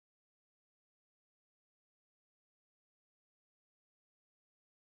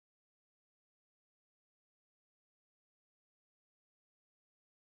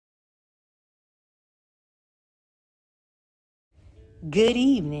Good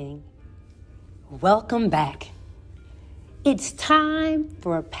evening. Welcome back. It's time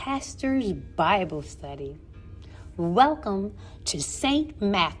for a pastor's Bible study. Welcome to St.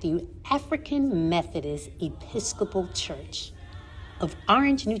 Matthew African Methodist Episcopal Church of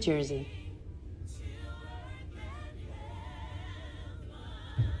Orange, New Jersey.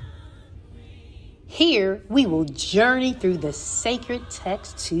 Here we will journey through the sacred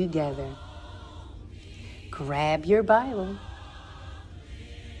text together. Grab your Bible.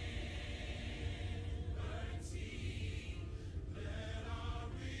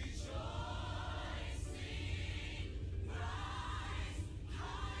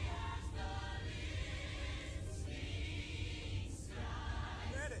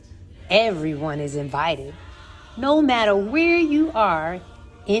 Everyone is invited. No matter where you are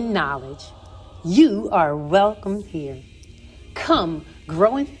in knowledge, you are welcome here. Come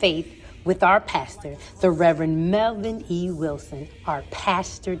grow in faith with our pastor, the Reverend Melvin E. Wilson, our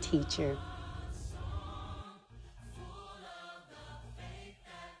pastor teacher.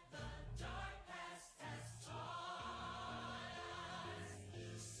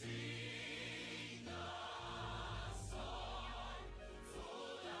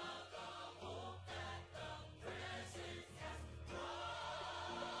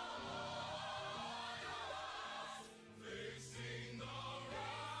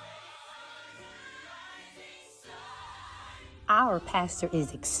 Our pastor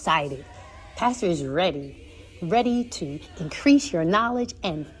is excited. Pastor is ready to increase your knowledge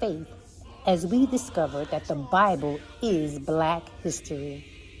and faith as we discover that the Bible is Black history.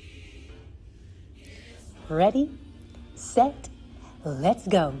 Ready, set, let's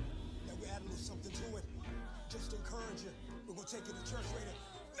go. We're adding a little something to it. Just to encourage you. We're going to take you to church later.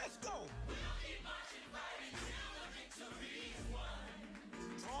 Let's go.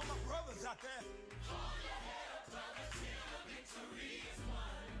 To all my brothers out there.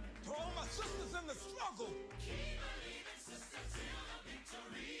 To all my sisters in the struggle.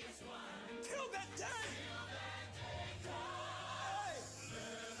 Till that day. Hey.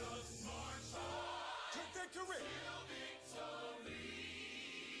 Let us march on to victory.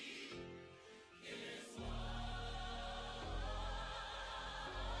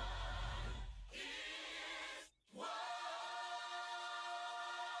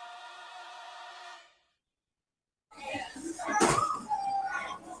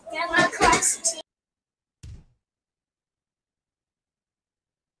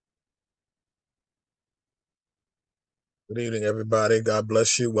 Good evening, everybody. God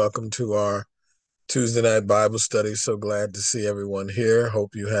bless you. Welcome to our Tuesday night Bible study. So glad to see everyone here.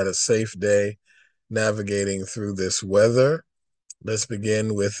 Hope you had a safe day navigating through this weather. Let's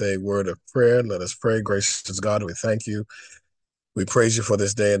begin with a word of prayer. Let us pray. Gracious God, we thank you. We praise you for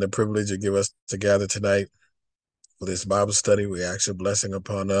this day and the privilege you give us to gather tonight for this Bible study. We ask your blessing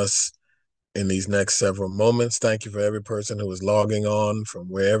upon us in these next several moments. Thank you for every person who is logging on from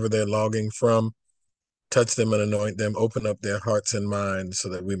wherever they're logging from. Touch them and anoint them. Open up their hearts and minds so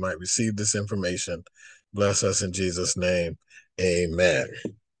that we might receive this information. Bless us in Jesus' name. Amen.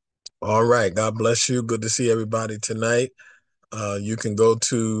 All right. God bless you. Good to see everybody tonight. You can go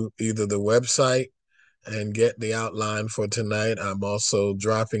to either the website and get the outline for tonight. I'm also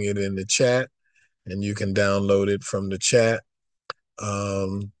dropping it in the chat, and you can download it from the chat.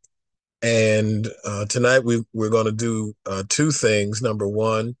 Tonight we're going to do two things. Number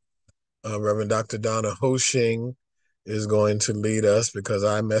one, Reverend Dr. Donna Hoshing is going to lead us because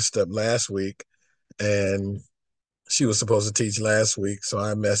I messed up last week and she was supposed to teach last week, so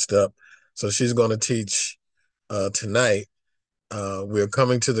I messed up. So she's going to teach tonight. We're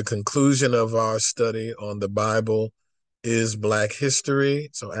coming to the conclusion of our study on the Bible is Black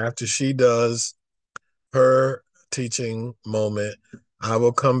history. So after she does her teaching moment, I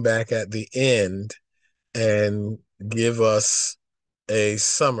will come back at the end and give us a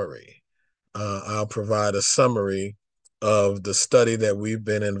summary. I'll provide a summary of the study that we've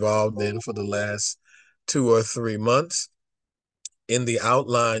been involved in for the last 2 or 3 months. In the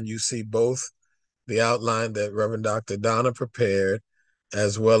outline, you see both the outline that Reverend Dr. Donna prepared,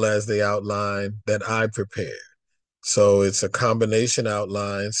 as well as the outline that I prepared. So it's a combination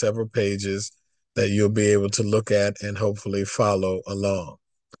outline, several pages that you'll be able to look at and hopefully follow along.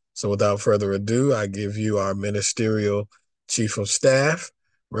 So without further ado, I give you our ministerial chief of staff,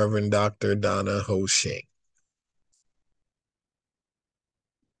 Reverend Dr. Donna Hoshing.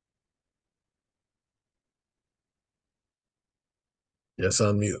 Yes,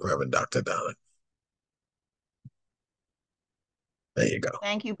 unmute, Reverend Dr. Donna. There you go.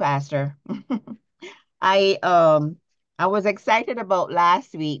 Thank you, Pastor. I I was excited about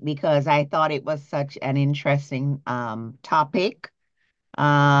last week because I thought it was such an interesting topic.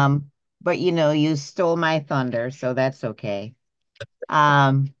 Um, but you stole my thunder, so that's okay.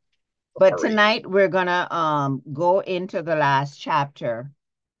 Um, but Sorry. tonight we're gonna go into the last chapter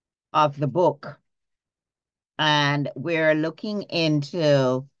of the book, and we're looking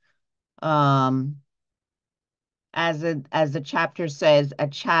into um as the chapter says, a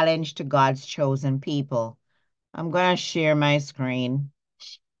challenge to God's chosen people. I'm gonna share my screen.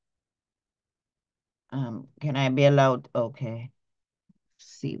 Can I be allowed? Okay.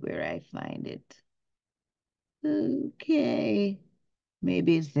 See where I find it. Okay.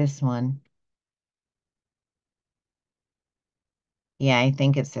 Maybe it's this one. Yeah, I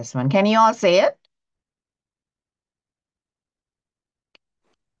think it's this one. Can you all see it?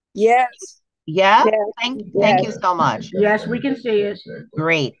 Yes, Yeah? yes, Thank yes, you so much. yes, we can see it.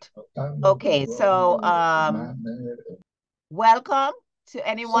 Great. Okay, so welcome to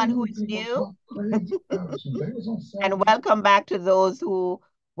anyone who is new, and welcome back to those who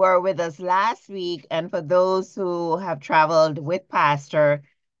were with us last week, and for those who have traveled with Pastor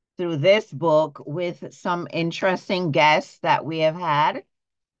through this book with some interesting guests that we have had,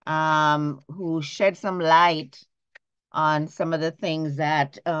 who shed some light on some of the things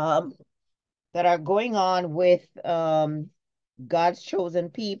that are going on with God's chosen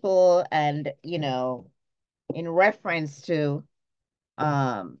people, and in reference to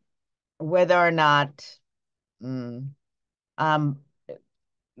um, whether or not mm, um,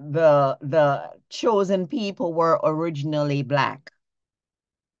 the chosen people were originally Black.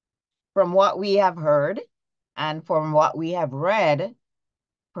 From what we have heard and from what we have read,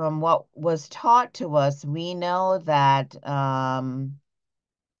 from what was taught to us, we know that,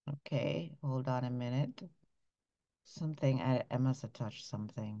 okay, hold on a minute. Something, I must have touched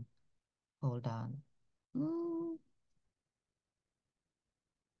something. Hold on. Mm,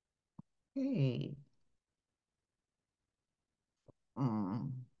 okay.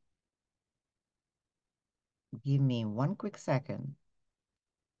 Mm, give me one quick second.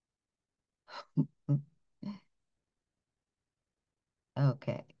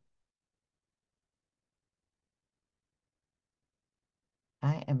 Okay.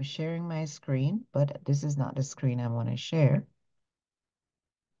 I am sharing my screen, but this is not the screen I want to share.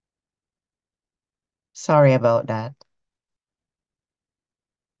 Sorry about that.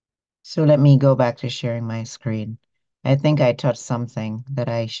 So let me go back to sharing my screen. I think I touched something that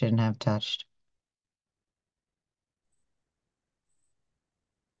I shouldn't have touched.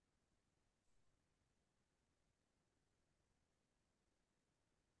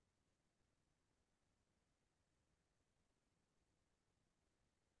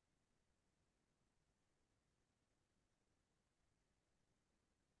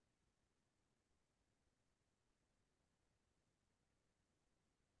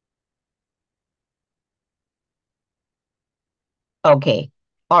 Okay.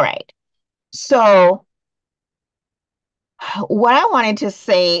 All right. So what I wanted to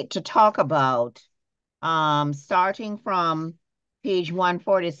say to talk about, starting from page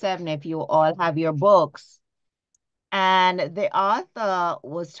 147, if you all have your books, and the author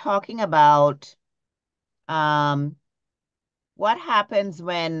was talking about um, what happens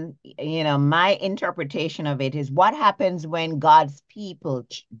when, my interpretation of it is what happens when God's people,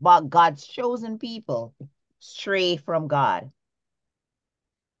 God's chosen people, stray from God.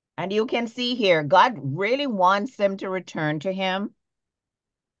 And you can see here, God really wants them to return to Him,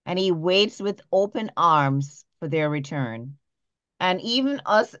 and He waits with open arms for their return. And even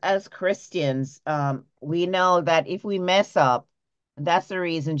us as Christians, we know that if we mess up, that's the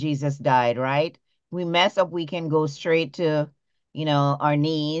reason Jesus died, right? We mess up, we can go straight to, our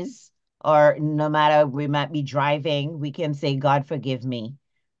knees, or no matter, we might be driving, we can say, God, forgive me.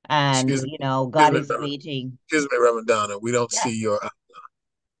 And, Excuse me, God is waiting. excuse me, Reverend Donna. We don't Yeah. see your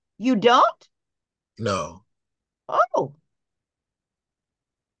You don't? no. Oh,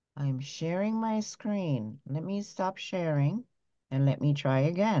 I'm sharing my screen. Let me stop sharing and let me try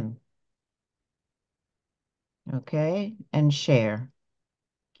again. Okay, and share.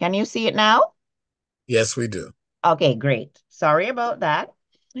 Can you see it now? Yes, we do. Okay, great. Sorry about that.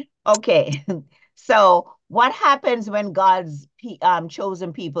 Okay. So, what happens when God's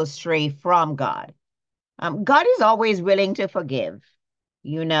chosen people stray from God? God is always willing to forgive.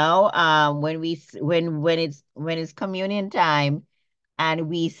 When it's communion time and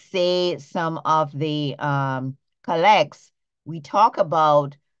we say some of the collects, we talk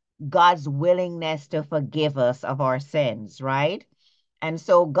about God's willingness to forgive us of our sins, right? And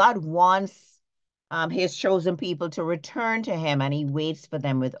so God wants his chosen people to return to him, and he waits for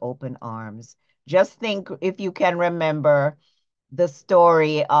them with open arms. Just think, if you can remember the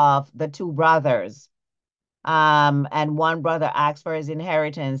story of the two brothers And one brother asked for his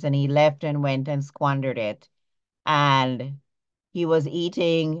inheritance, and he left and went and squandered it. And he was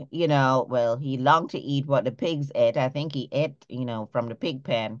eating, well, he longed to eat what the pigs ate. I think he ate, from the pig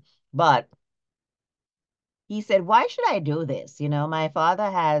pen. But he said, why should I do this? My father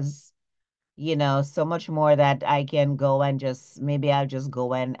has, so much more that I can go and maybe I'll just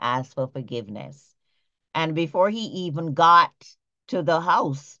go and ask for forgiveness. And before he even got to the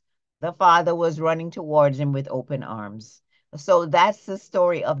house, the father was running towards him with open arms. So that's the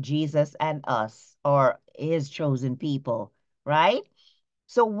story of Jesus and us, or his chosen people, right?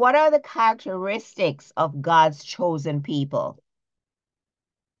 So, what are the characteristics of God's chosen people?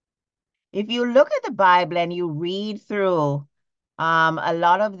 If you look at the Bible and you read through a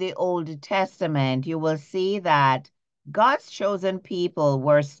lot of the Old Testament, you will see that God's chosen people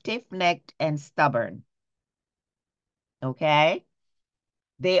were stiff-necked and stubborn. Okay?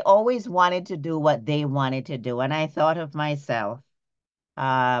 They always wanted to do what they wanted to do. And I thought of myself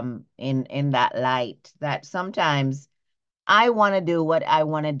in that light, that sometimes I want to do what I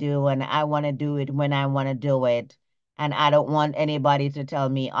want to do, and I want to do it when I want to do it. And I don't want anybody to tell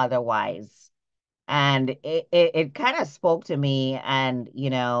me otherwise. And it kind of spoke to me, and,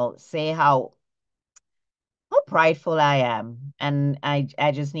 say how prideful I am. And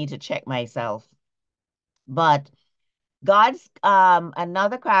I just need to check myself. But God's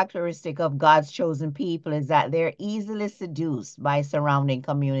another characteristic of God's chosen people is that they're easily seduced by surrounding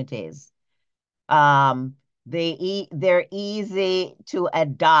communities. Um, they're easy to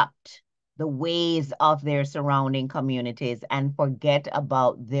adopt the ways of their surrounding communities and forget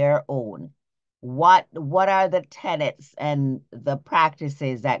about their own. What are the tenets and the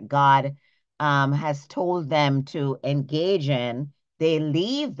practices that God has told them to engage in? They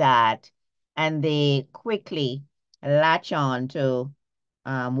leave that and they quickly latch on to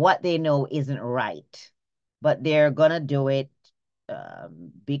what they know isn't right, but they're gonna do it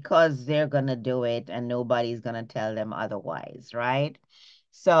because they're going to do it and nobody's going to tell them otherwise, right?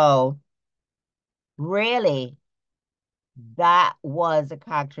 So, really, that was a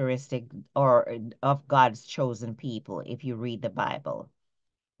characteristic or of God's chosen people if you read the Bible.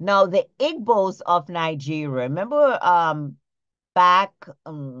 Now, the Igbos of Nigeria, remember back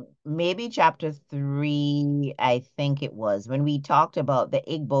maybe chapter 3, I think it was, when we talked about the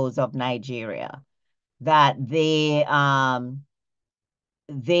Igbos of Nigeria, that they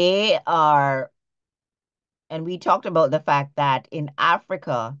are, and we talked about the fact that in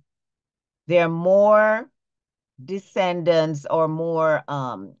Africa, there are more descendants or more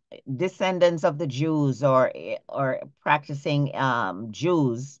descendants of the Jews or practicing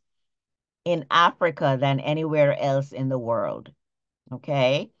Jews in Africa than anywhere else in the world.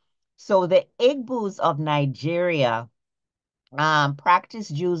 Okay. So the Igbos of Nigeria practice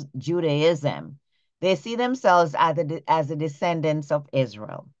Judaism. They see themselves as the descendants of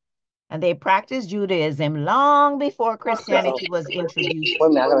Israel. And they practiced Judaism long before Christianity was introduced. Wait a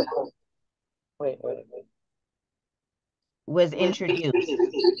minute, I gotta wait. Was introduced.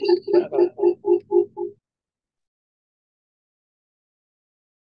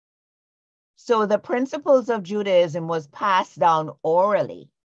 So the principles of Judaism was passed down orally.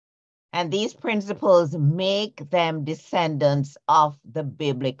 And these principles make them descendants of the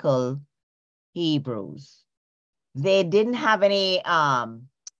biblical Hebrews. They didn't have any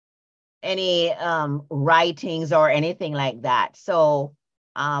writings or anything like that. So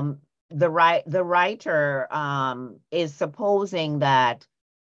the writer is supposing that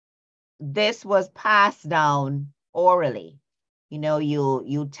this was passed down orally.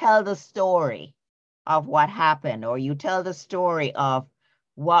 You tell the story of what happened, or you tell the story of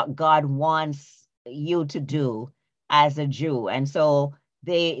what God wants you to do as a Jew. And so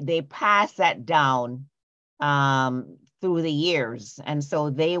they pass that down through the years. And so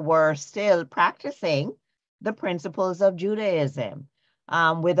they were still practicing the principles of Judaism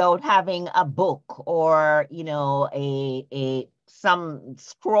without having a book or, some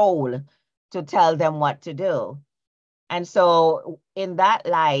scroll to tell them what to do. And so in that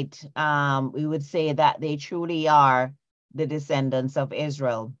light, we would say that they truly are the descendants of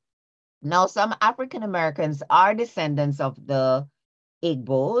Israel. Now, some African Americans are descendants of the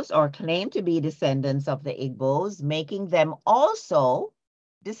Igbos or claim to be descendants of the Igbos, making them also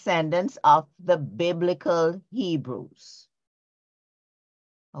descendants of the biblical Hebrews.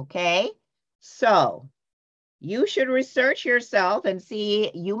 Okay, so you should research yourself and see,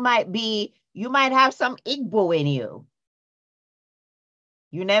 you might have some Igbo in you.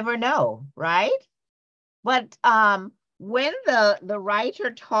 You never know, right? But when the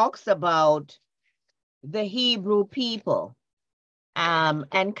writer talks about the Hebrew people,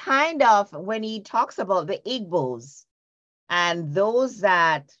 And kind of when he talks about the Igbos and those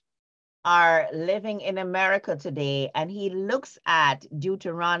that are living in America today, and he looks at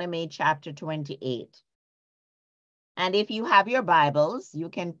Deuteronomy chapter 28. And if you have your Bibles, you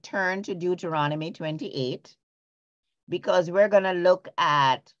can turn to Deuteronomy 28, because we're going to look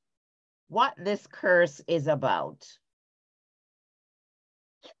at what this curse is about.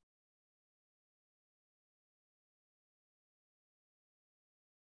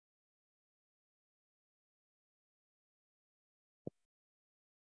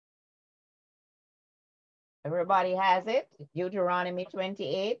 Everybody has it? Deuteronomy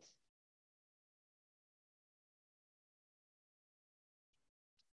 28.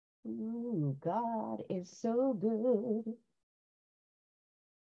 Ooh, God is so good.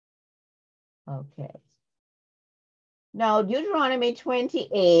 Okay. Now, Deuteronomy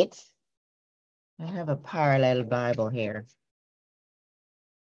 28, I have a parallel Bible here.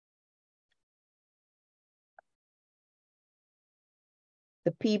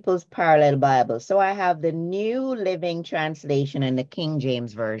 The People's Parallel Bible. So I have the New Living Translation and the King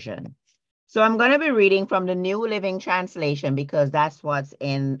James Version. So I'm going to be reading from the New Living Translation because that's what's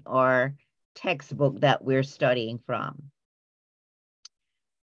in our textbook that we're studying from.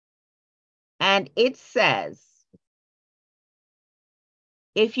 And it says,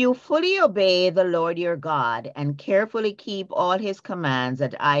 if you fully obey the Lord your God and carefully keep all his commands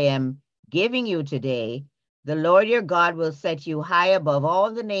that I am giving you today, the Lord your God will set you high above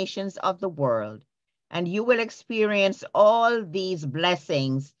all the nations of the world, and you will experience all these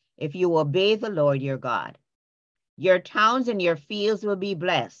blessings if you obey the Lord your God. Your towns and your fields will be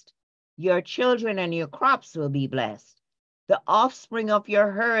blessed. Your children and your crops will be blessed. The offspring of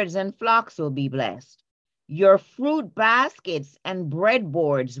your herds and flocks will be blessed. Your fruit baskets and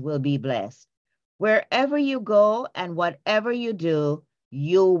breadboards will be blessed. Wherever you go and whatever you do,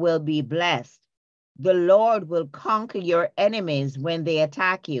 you will be blessed. The Lord will conquer your enemies when they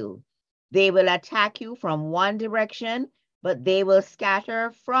attack you. They will attack you from one direction, but they will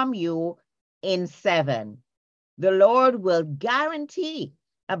scatter from you in seven. The Lord will guarantee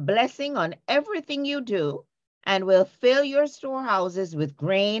a blessing on everything you do and will fill your storehouses with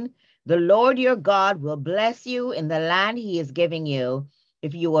grain. The Lord your God will bless you in the land he is giving you.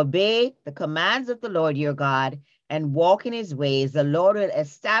 If you obey the commands of the Lord your God and walk in his ways, the Lord will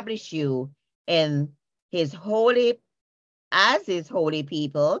establish you in his holy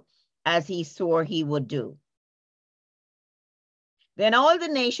people, as he swore he would do. Then all the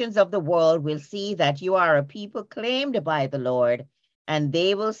nations of the world will see that you are a people claimed by the Lord, and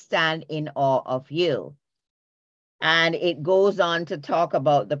they will stand in awe of you. And it goes on to talk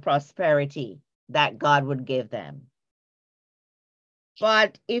about the prosperity that God would give them.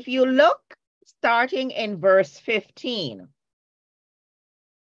 But if you look starting in verse 15,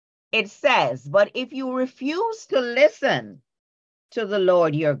 it says, but if you refuse to listen to the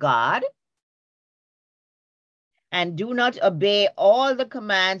Lord your God and do not obey all the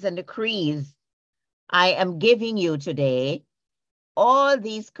commands and decrees I am giving you today, all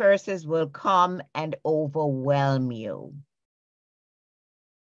these curses will come and overwhelm you.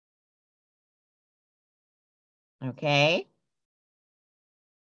 Okay?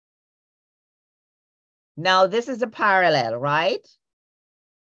 Now, this is a parallel, right?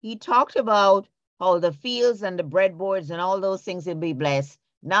 He talked about how the fields and the breadboards and all those things will be blessed.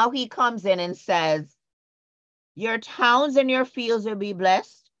 Now he comes in and says, your towns and your fields will be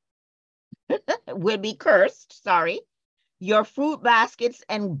blessed, will be cursed, sorry. Your fruit baskets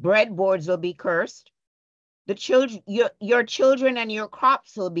and breadboards will be cursed. The children, your children and your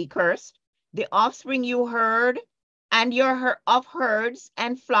crops will be cursed. The offspring you herd and of herds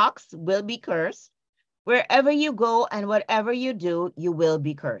and flocks will be cursed. Wherever you go and whatever you do, you will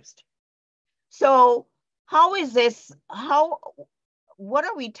be cursed. So how is this, what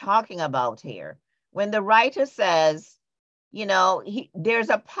are we talking about here? When the writer says, you know, there's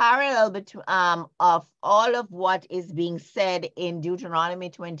a parallel between of all of what is being said in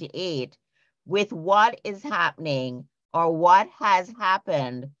Deuteronomy 28 with what is happening or what has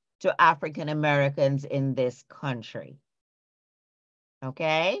happened to African Americans in this country.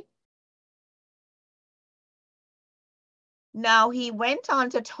 Okay? Now, he went on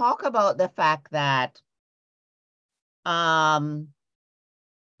to talk about the fact that the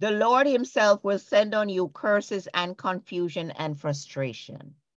Lord himself will send on you curses and confusion and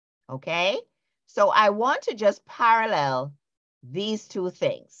frustration. Okay? So I want to just parallel these two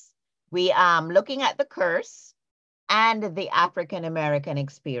things. We are looking at the curse and the African American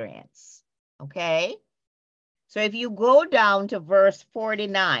experience. Okay? So if you go down to verse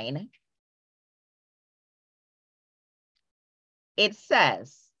 49, it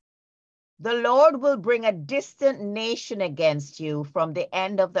says, the Lord will bring a distant nation against you from the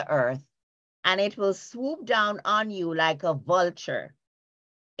end of the earth, and it will swoop down on you like a vulture.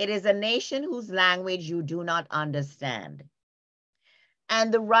 It is a nation whose language you do not understand.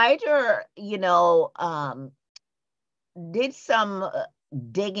 And the writer, did some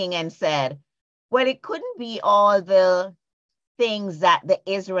digging and said, well, it couldn't be all the things that the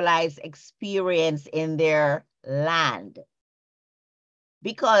Israelites experienced in their land,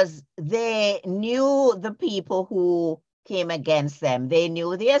 because they knew the people who came against them. They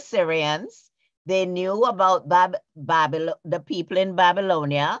knew the Assyrians. They knew about Babylon, the people in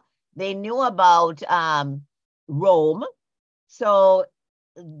Babylonia. They knew about Rome. So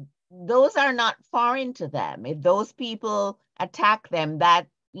those are not foreign to them. If those people attack them, that,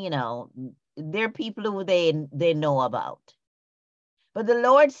 they're people who they know about. But the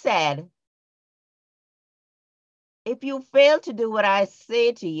Lord said, if you fail to do what I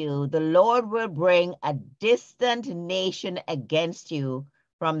say to you, the Lord will bring a distant nation against you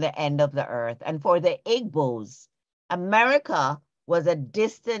from the end of the earth. And for the Igbos, America was a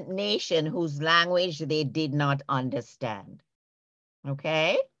distant nation whose language they did not understand.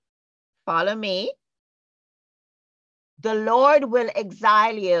 Okay? Follow me. The Lord will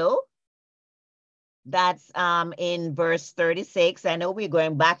exile you. That's in verse 36. I know we're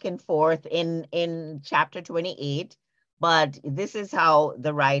going back and forth in chapter 28, but this is how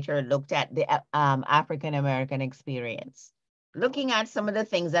the writer looked at the African-American experience, looking at some of the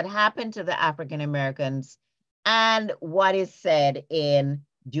things that happened to the African-Americans and what is said in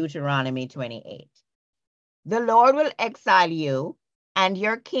Deuteronomy 28. The Lord will exile you and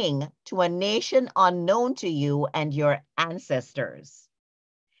your king to a nation unknown to you and your ancestors.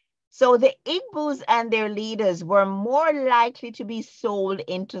 So the Igbos and their leaders were more likely to be sold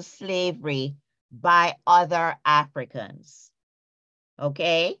into slavery by other Africans.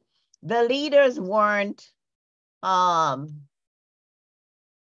 Okay? The leaders weren't, oh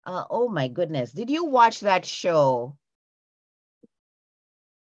my goodness. Did you watch that show?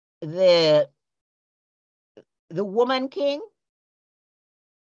 The Woman King?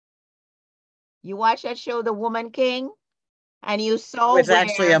 You watch that show, The Woman King? And you saw It's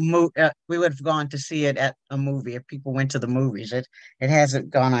actually where a movie. We would have gone to see it at a movie if people went to the movies. It hasn't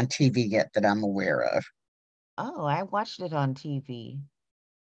gone on TV yet that I'm aware of. Oh, I watched it on TV.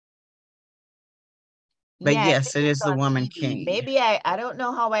 But Yeah, I yes, think it it is was the on Woman TV. King. Maybe I don't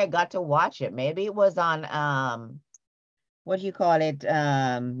know how I got to watch it. Maybe it was on what do you call it?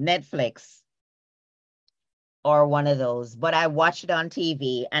 Netflix or one of those. But I watched it on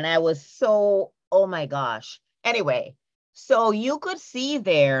TV and I was so, oh my gosh. Anyway, so you could see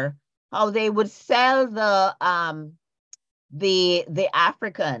there how they would sell the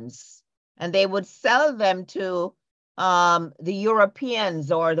Africans, and they would sell them to the Europeans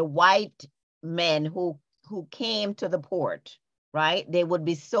or the white men who came to the port, right? They would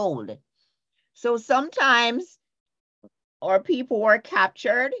be sold. So sometimes our people were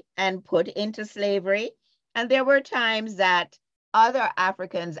captured and put into slavery, and there were times that other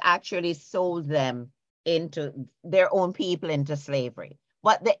Africans actually sold them into their own people into slavery.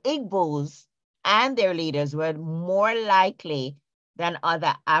 But the Igbos and their leaders were more likely than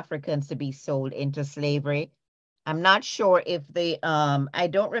other Africans to be sold into slavery. I'm not sure if I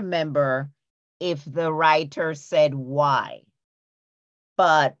don't remember if the writer said why,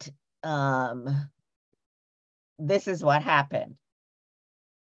 but this is what happened.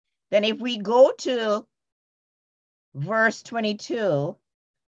 Then if we go to verse 22,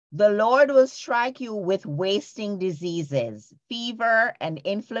 the Lord will strike you with wasting diseases, fever and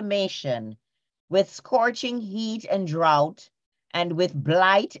inflammation, with scorching heat and drought, and with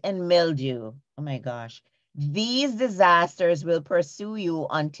blight and mildew. Oh my gosh. These disasters will pursue you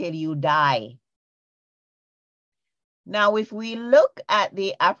until you die. Now, if we look at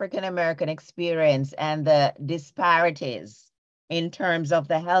the African-American experience and the disparities in terms of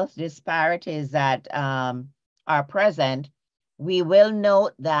the health disparities that are present, we will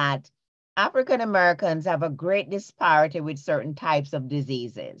note that African-Americans have a great disparity with certain types of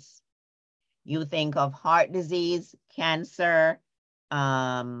diseases. You think of heart disease, cancer,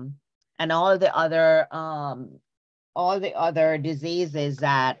 and all the other diseases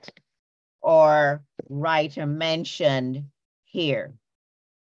that our writer mentioned here.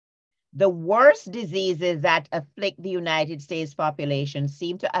 The worst diseases that afflict the United States population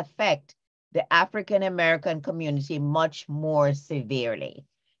seem to affect the African-American community much more severely.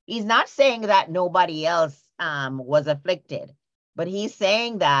 He's not saying that nobody else was afflicted, but he's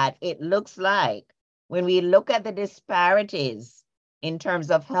saying that it looks like when we look at the disparities in terms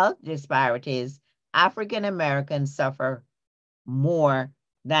of health disparities, African-Americans suffer more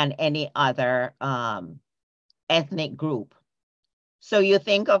than any other ethnic group. So you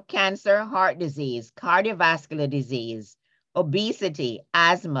think of cancer, heart disease, cardiovascular disease, obesity,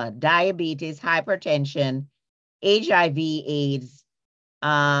 asthma, diabetes, hypertension, HIV, AIDS,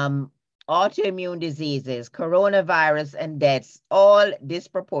 autoimmune diseases, coronavirus, and deaths all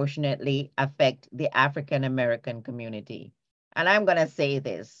disproportionately affect the African American community. And I'm going to say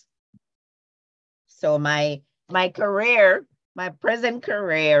this. So my career, my present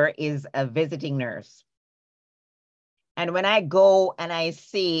career is a visiting nurse. And when I go and I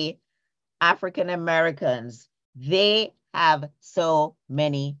see African Americans, they have so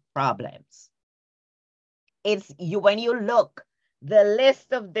many problems. It's you when you look, the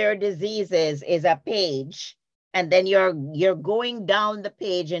list of their diseases is a page, and then you're going down the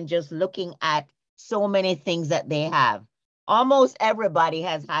page and just looking at so many things that they have. Almost everybody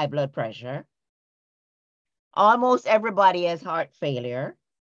has high blood pressure. Almost everybody has heart failure.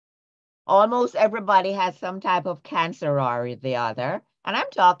 Almost everybody has some type of cancer or the other. And I'm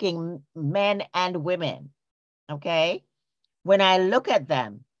talking men and women, okay? When I look at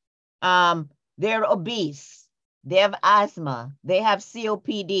them, they're obese, they have asthma, they have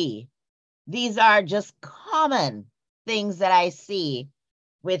COPD. These are just common things that I see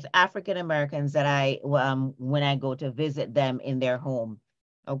with African Americans that when I go to visit them in their home,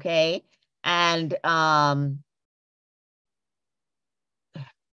 okay? And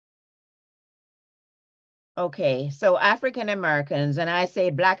okay, so African Americans, and I say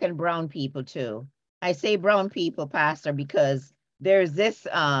Black and brown people too. I say brown people, Pastor, because there's this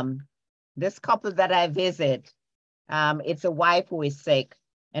this couple that I visit. It's a wife who is sick,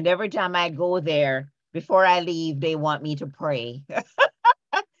 and every time I go there, before I leave, they want me to pray.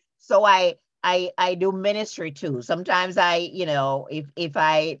 So I do ministry too. Sometimes if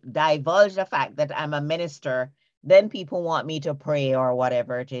I divulge the fact that I'm a minister, then people want me to pray or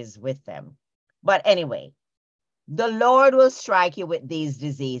whatever it is with them. But anyway, the Lord will strike you with these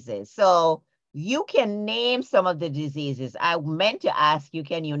diseases. So you can name some of the diseases. I meant to ask you,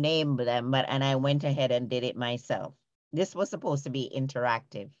 can you name them? And I went ahead and did it myself. This was supposed to be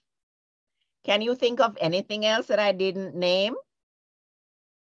interactive. Can you think of anything else that I didn't name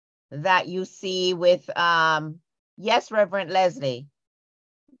that you see with, yes, Reverend Leslie?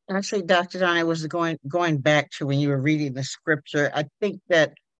 Actually, Dr. Don, I was going back to when you were reading the scripture. I think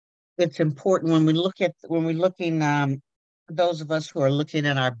that it's important when we're looking, those of us who are looking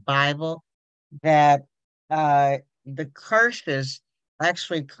at our Bible, that the curses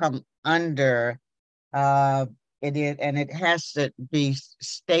actually come under it is, and it has to be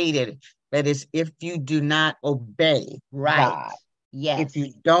stated that is if you do not obey Right. God, Yes. if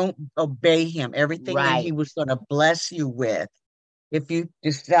you don't obey Him, everything that He Right. was going to bless you with, if you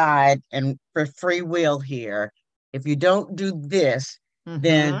decide, and for free will here, if you don't do this,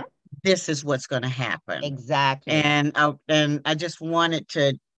 then this is what's going to happen. Exactly. And I just wanted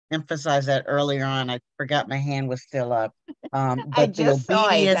to emphasize that earlier on. I forgot my hand was still up. I But the just saw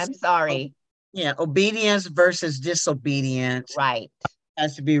it. obedience, I'm sorry. yeah, obedience versus disobedience Right.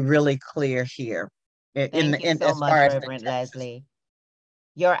 has to be really clear here. Thank you so As much, far as the Reverend text. Leslie.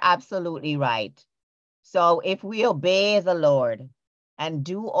 You're absolutely right. So if we obey the Lord and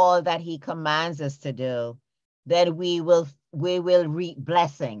do all that He commands us to do, then we will reap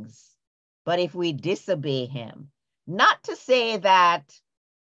blessings. But if we disobey Him, not to say that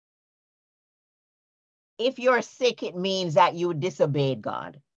if you're sick, it means that you disobeyed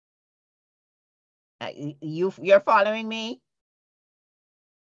God. You're following me?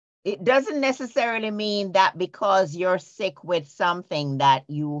 It doesn't necessarily mean that because you're sick with something that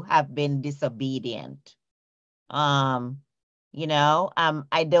you have been disobedient. I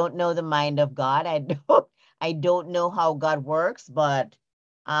don't know the mind of God. I don't know how God works, but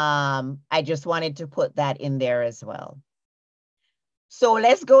I just wanted to put that in there as well. So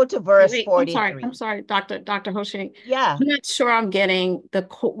let's go to verse 43. I'm sorry, Dr. Hoshing. Yeah. I'm not sure I'm getting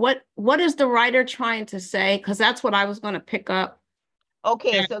what is the writer trying to say? Because that's what I was going to pick up.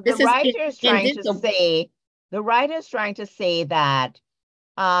 Okay, so the writer is trying to say that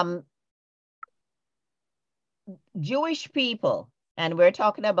Jewish people, and we're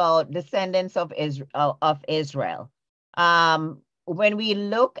talking about descendants of Israel. When we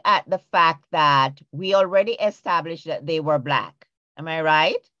look at the fact that we already established that they were Black, am I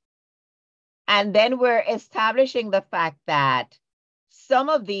right? And then we're establishing the fact that some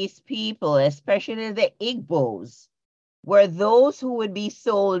of these people, especially the Igbos, were those who would be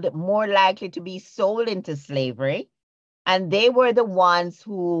sold, more likely to be sold into slavery. And they were the ones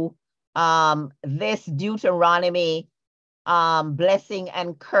who this Deuteronomy blessing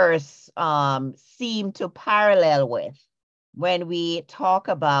and curse seem to parallel with. when we talk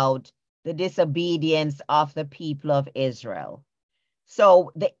about the disobedience of the people of Israel.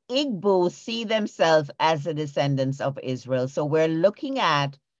 So the Igbos see themselves as the descendants of Israel. So we're looking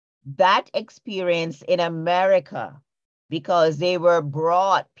at that experience in America because they were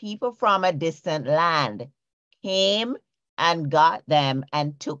brought, people from a distant land came and got them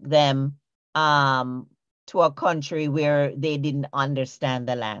and took them to a country where they didn't understand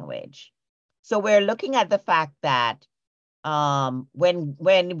the language. So we're looking at the fact that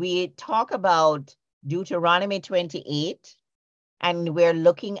when we talk about Deuteronomy 28, and we're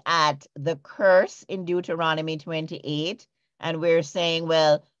looking at the curse in Deuteronomy 28, and we're saying,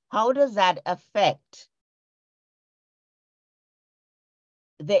 well, how does that affect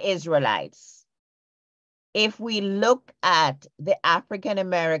the Israelites? If we look at the African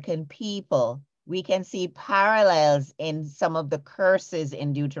American people, we can see parallels in some of the curses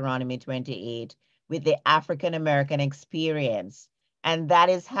in Deuteronomy 28 with the African American experience. And that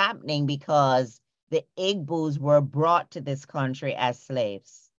is happening because the Igbos were brought to this country as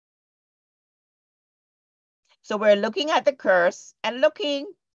slaves. So we're looking at the curse and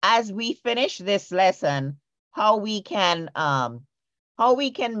looking as we finish this lesson, how we can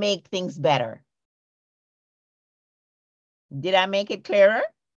make things better. Did I make it clearer?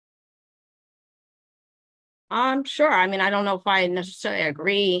 I'm sure. I mean, I don't know if I necessarily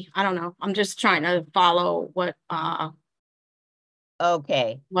agree. I don't know. I'm just trying to follow what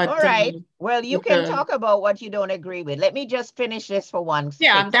Okay. All right. Well, you can talk about what you don't agree with. Let me just finish this for one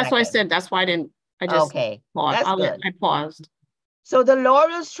Yeah, quick that's what I second. said. That's why I didn't. I just Okay. paused. That's good. I paused. So the Lord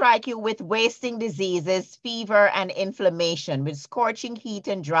will strike you with wasting diseases, fever and inflammation, with scorching heat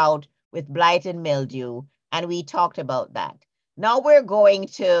and drought, with blight and mildew. And we talked about that. Now we're going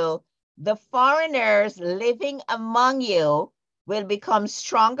to the foreigners living among you will become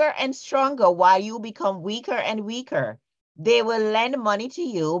stronger and stronger while you become weaker and weaker. They will lend money to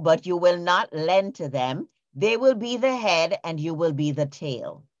you, but you will not lend to them. They will be the head and you will be the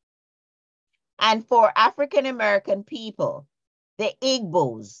tail. And for African American people, the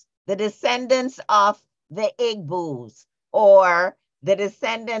Igbos, the descendants of the Igbos, or the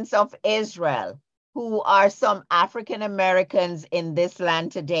descendants of Israel, who are some African Americans in this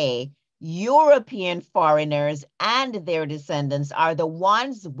land today, European foreigners and their descendants are the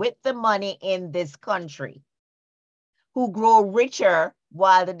ones with the money in this country who grow richer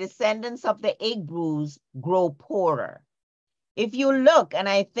while the descendants of the Igbos grow poorer. If you look, and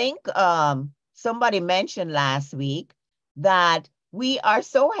I think somebody mentioned last week that we are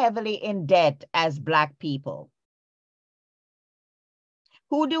so heavily in debt as Black people.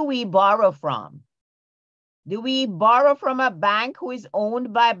 Who do we borrow from? Do we borrow from a bank who is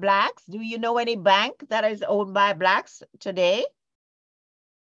owned by Blacks? Do you know any bank that is owned by Blacks today?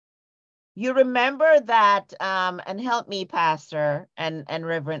 You remember that, and help me, Pastor and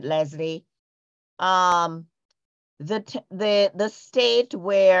Reverend Leslie, the state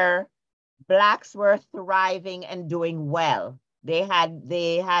where Blacks were thriving and doing well. They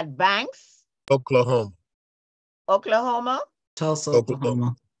had banks. Oklahoma. Oklahoma? Tulsa,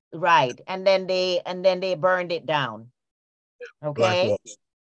 Oklahoma. Right. And then they burned it down. Okay.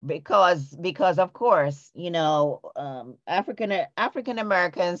 Because of course, you know, African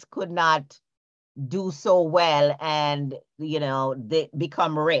Americans could not do so well and, you know, they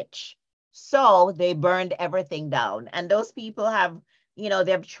become rich. So they burned everything down. And those people have, you know,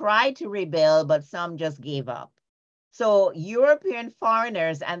 they've tried to rebuild, but some just gave up. So European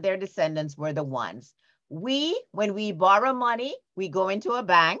foreigners and their descendants were the ones. When we borrow money, we go into a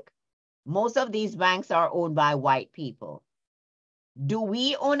bank. Most of these banks are owned by white people. Do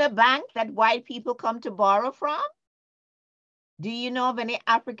we own a bank that white people come to borrow from? Do you know of any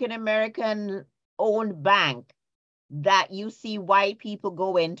African American owned bank that you see white people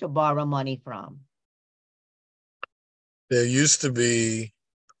go in to borrow money from? There used to be,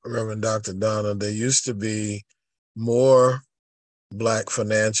 Reverend Dr. Donna, there used to be more Black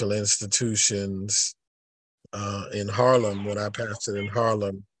financial institutions in Harlem. When I pastored in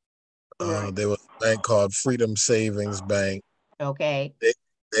Harlem, there was a bank called Freedom Savings Bank. Okay. They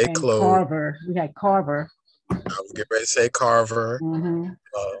and closed. Carver. We had Carver. I was getting ready to say Carver. Mm-hmm.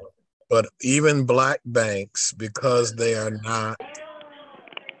 But even Black banks, because they are not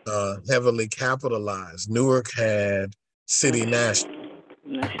heavily capitalized, Newark had City National,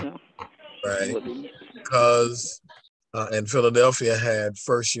 right? Because and Philadelphia had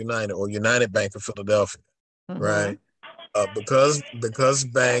First United or United Bank of Philadelphia, right? Because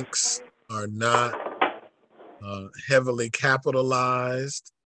banks are not heavily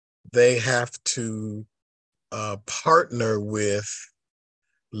capitalized, they have to partner with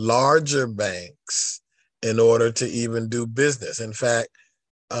larger banks in order to even do business. In fact,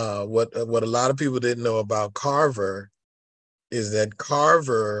 what a lot of people didn't know about Carver is that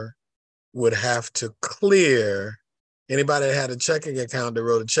Carver would have to clear anybody that had a checking account that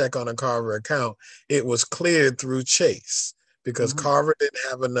wrote a check on a Carver account. It was cleared through Chase because Carver didn't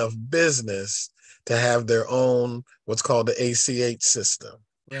have enough business to have their own what's called the ACH system.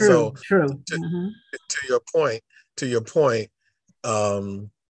 True, So true. to your point,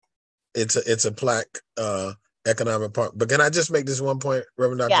 it's a black economic part. But can I just make this one point,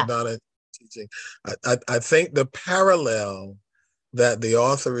 Reverend Dr. Yeah. Donna, teaching? I think the parallel that the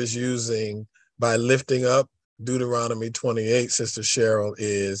author is using by lifting up Deuteronomy 28, Sister Cheryl,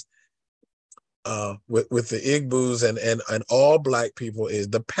 is with the Igbos and all Black people, is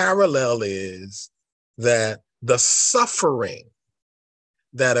the parallel is that the suffering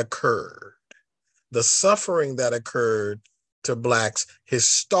that occurred to Blacks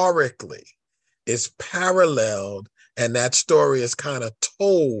historically is paralleled, and that story is kind of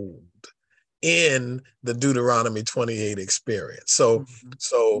told in the Deuteronomy 28 experience. So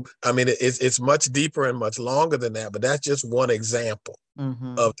I mean, it's much deeper and much longer than that, but that's just one example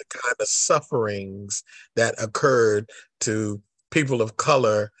of the kind of sufferings that occurred to people of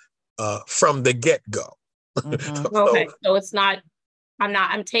color from the get-go. Okay, so it's not,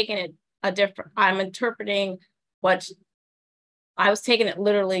 I'm taking it I'm interpreting what I was taking it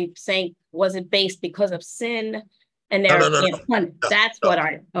literally saying, was it based because of sin and they're being punished? That's what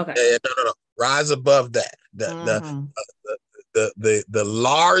okay. No. Rise above that. The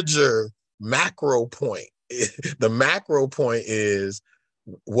larger macro point. The macro point is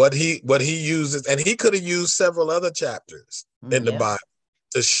what he uses, and he could have used several other chapters in the Bible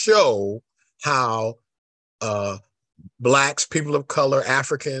to show how Blacks, people of color,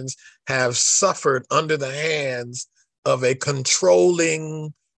 Africans have suffered under the hands of a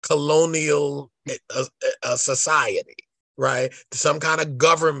controlling colonial society, right? Some kind of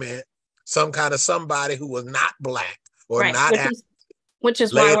government, some kind of somebody who was not Black or not African. Which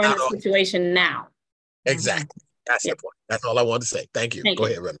is why we're in the situation now. Exactly. That's the point. That's all I wanted to say. Thank you. Go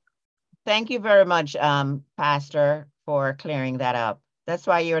ahead, Reverend. Thank you very much, Pastor, for clearing that up. That's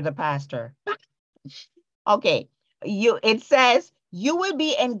why you're the pastor. Okay. It says, you will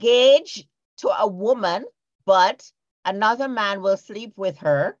be engaged to a woman, but another man will sleep with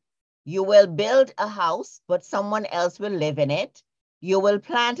her. You will build a house, but someone else will live in it. You will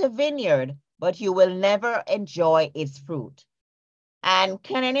plant a vineyard, but you will never enjoy its fruit. And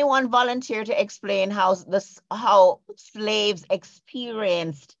can anyone volunteer to explain how slaves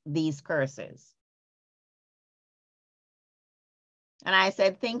experienced these curses? And I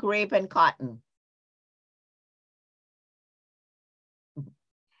said, think rape and cotton.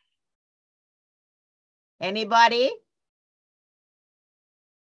 Anybody?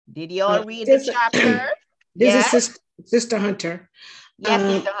 Did you all read the chapter? This is Sister Hunter. Yes,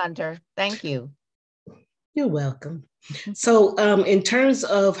 Sister Hunter. Thank you. You're welcome. So in terms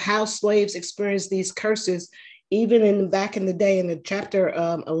of how slaves experienced these curses, even back in the day, and the chapter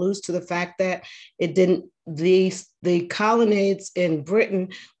alludes to the fact that it didn't, the colonnades in Britain,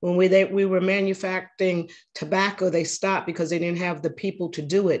 when we were manufacturing tobacco, they stopped because they didn't have the people to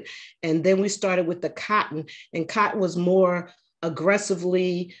do it. And then we started with the cotton, and cotton was more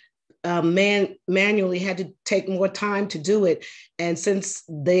aggressively manually had to take more time to do it. And since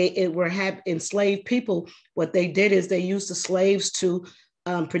they had enslaved people, what they did is they used the slaves to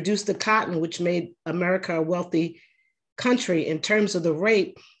produce the cotton, which made America a wealthy country. In terms of the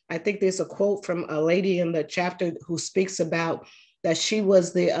rape, I think there's a quote from a lady in the chapter who speaks about that she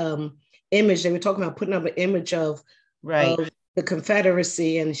was the image. They were talking about putting up an image of the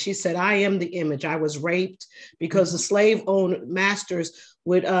Confederacy. And she said, I am the image. I was raped because the slave-owned masters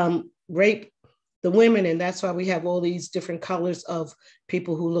would rape the women. And that's why we have all these different colors of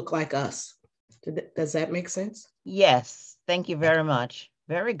people who look like us. Does that make sense? Yes. Thank you very much.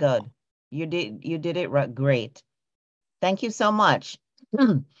 Very good. You did it great. Thank you so much.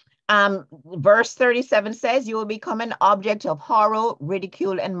 Verse 37 says, you will become an object of horror,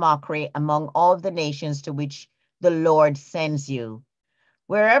 ridicule, and mockery among all the nations to which the Lord sends you.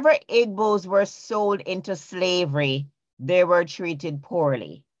 Wherever Igbos were sold into slavery, they were treated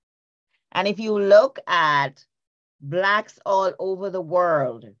poorly. And if you look at Blacks all over the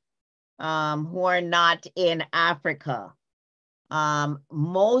world who are not in Africa,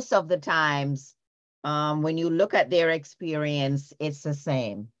 most of the times when you look at their experience, it's the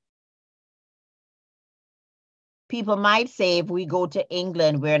same. People might say if we go to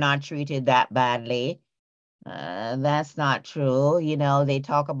England, we're not treated that badly. That's not true. You know, they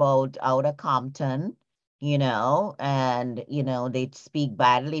talk about out of Compton. and, they speak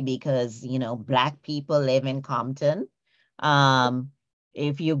badly because, Black people live in Compton.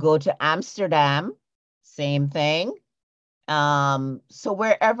 If you go to Amsterdam, same thing. So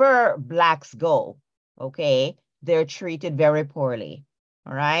wherever Blacks go, okay, they're treated very poorly,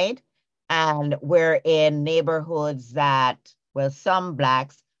 all right? And we're in neighborhoods that, well, some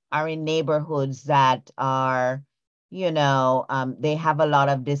Blacks are in neighborhoods that are, they have a lot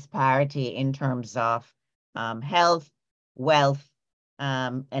of disparity in terms of health, wealth,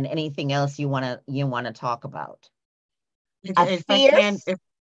 and anything else you wanna talk about. A If I can, fierce,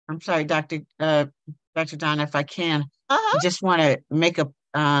 I'm sorry, Dr. Donna, if I can, uh-huh, just want to make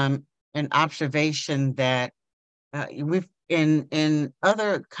an observation that we've in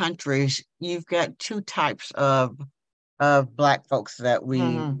other countries, you've got two types of Black folks that we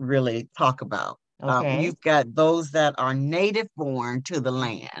mm-hmm, really talk about. okay, You've got those that are native born to the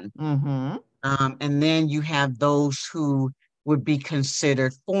land, mm-hmm, and then you have those who would be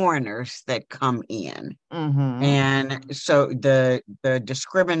considered foreigners that come in. mm-hmm. And so the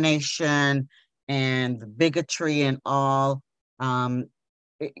discrimination and the bigotry and all, um,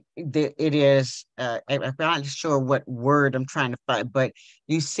 it is, I'm not sure what word I'm trying to find, but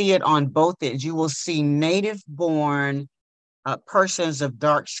you see it on both ends. You will see native born persons of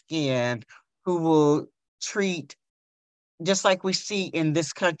dark skin who will treat just like we see in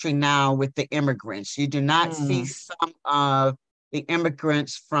this country now with the immigrants. You do not see Mm, some of the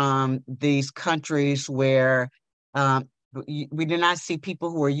immigrants from these countries where um, we do not see people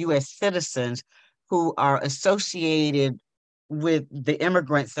who are U.S. citizens who are associated with the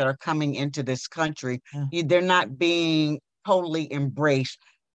immigrants that are coming into this country. yeah, They're not being totally embraced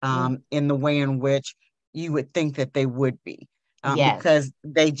mm, in the way in which you would think that they would be, yes. because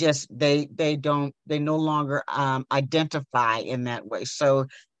they no longer identify in that way. So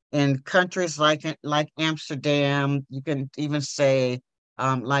in countries like Amsterdam, you can even say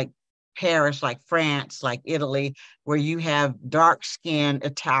like Paris, like France, like Italy, where you have dark skinned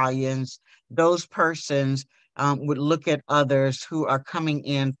Italians, those persons would look at others who are coming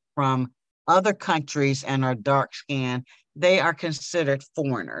in from other countries and are dark skinned. They are considered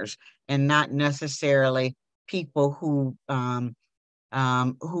foreigners and not necessarily people who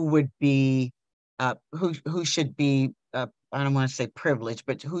would be who should be I don't want to say privileged,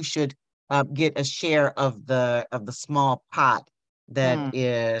 but who should get a share of the small pot that Mm,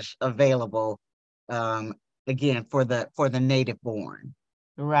 is available, um, again for the native born.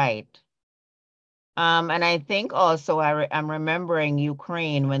 right. And I think also I'm remembering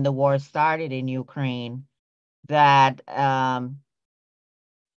Ukraine when the war started in Ukraine that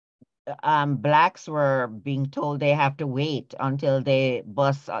blacks were being told they have to wait until they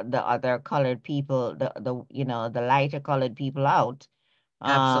bust the other colored people, the lighter colored people out.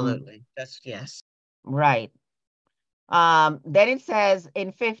 Um, Absolutely, that's yes. right. Then it says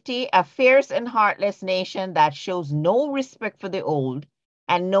in 50, a fierce and heartless nation that shows no respect for the old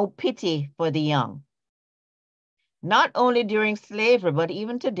and no pity for the young. Not only during slavery, but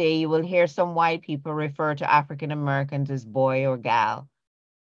even today, you will hear some white people refer to African Americans as boy or gal,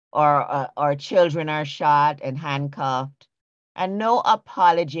 or children are shot and handcuffed, and no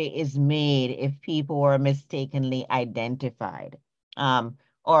apology is made if people were mistakenly identified.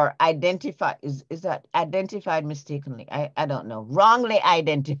 Or identified is that identified mistakenly? I don't know. Wrongly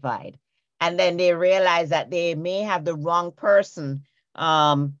identified. And then they realize that they may have the wrong person.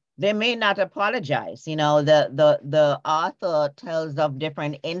 They may not apologize. The author tells of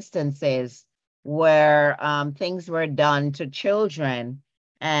different instances where things were done to children,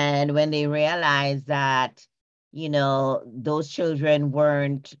 and when they realized that, those children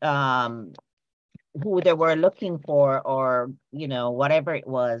weren't who they were looking for, or, whatever it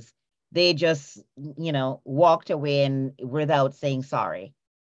was, they just, walked away and without saying sorry.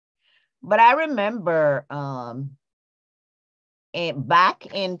 But I remember back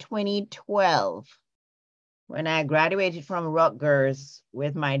in 2012, when I graduated from Rutgers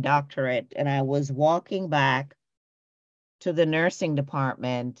with my doctorate, and I was walking back to the nursing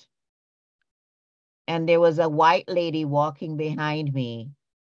department, and there was a white lady walking behind me,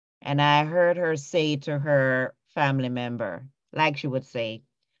 and I heard her say to her family member, like she would say,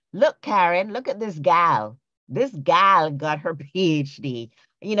 "Look, Karen, look at this gal. This gal got her PhD."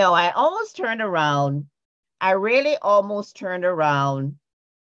 I almost turned around. I really almost turned around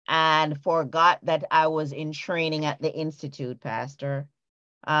and forgot that I was in training at the Institute, Pastor.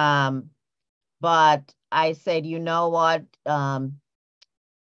 Um, but I said, you know what? I'm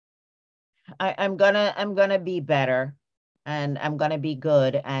gonna be better, and I'm gonna be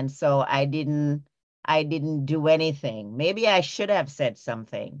good. And so I didn't do anything. Maybe I should have said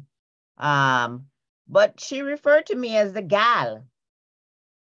something. Um, but she referred to me as the gal.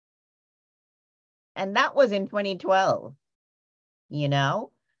 And that was in 2012, you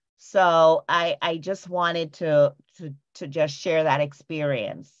know? So I just wanted to just share that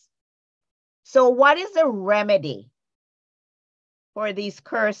experience. So what is the remedy for these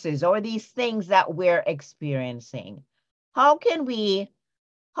curses or these things that we're experiencing? How can we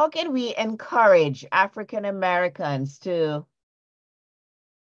encourage African Americans to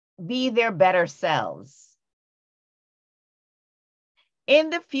be their better selves? In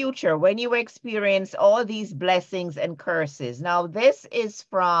the future, when you experience all these blessings and curses. Now, this is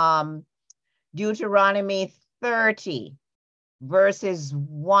from Deuteronomy 30, verses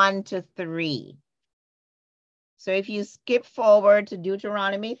 1 to 3. So if you skip forward to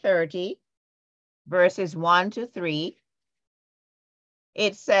Deuteronomy 30, verses 1 to 3,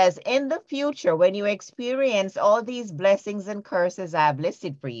 it says, in the future, when you experience all these blessings and curses I've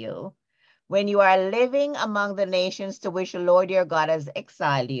listed for you, when you are living among the nations to which the Lord your God has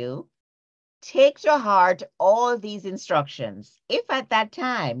exiled you, take to heart all these instructions. If at that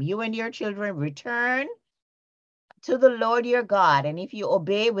time you and your children return to the Lord your God, and if you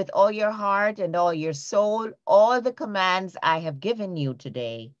obey with all your heart and all your soul all the commands I have given you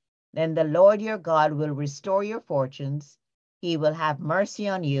today, then the Lord your God will restore your fortunes. He will have mercy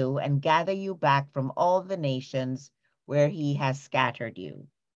on you and gather you back from all the nations where he has scattered you.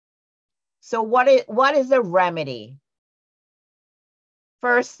 So what is the remedy?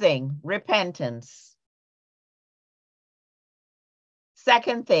 First thing, repentance.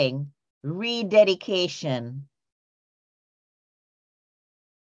 Second thing, rededication.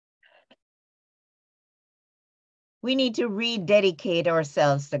 We need to rededicate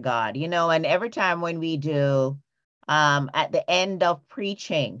ourselves to God, you know, and every time when we do, at the end of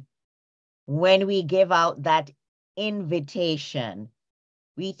preaching, when we give out that invitation,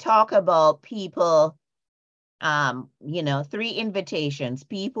 we talk about people, you know, 3 invitations: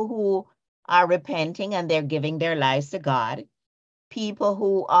 people who are repenting and they're giving their lives to God, people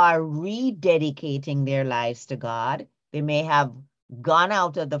who are rededicating their lives to God. They may have gone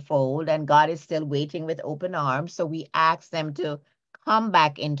out of the fold and God is still waiting with open arms. So we ask them to come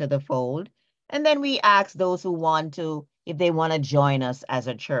back into the fold. And then we ask those who want to, if they want to join us as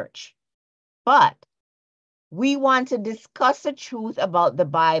a church. But we want to discuss the truth about the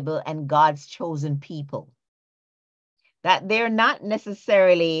Bible and God's chosen people. That they're not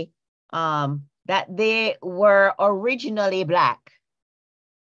necessarily, that they were originally Black.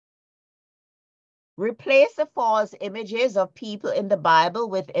 Replace the false images of people in the Bible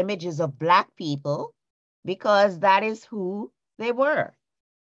with images of Black people, because that is who they were.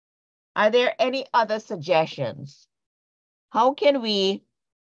 Are there any other suggestions? How can we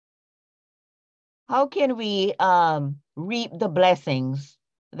reap the blessings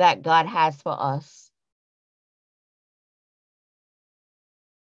that God has for us?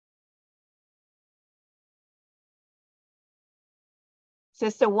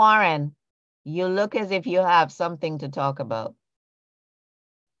 Sister Warren, you look as if you have something to talk about.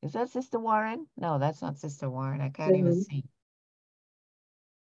 Is that Sister Warren? No, that's not Sister Warren. I can't even see.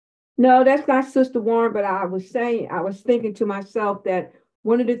 No, that's not Sister Warren, but I was thinking to myself that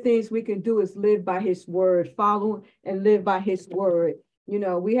one of the things we can do is live by his word, follow and live by his word. You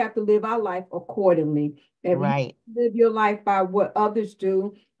know, we have to live our life accordingly. If right. You live your life by what others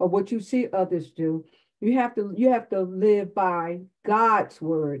do or what you see others do, you have to live by God's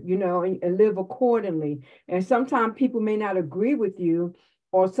word, you know, and live accordingly. And sometimes people may not agree with you,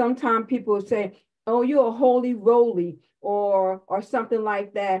 or sometimes people say, oh, you're a holy roly, or something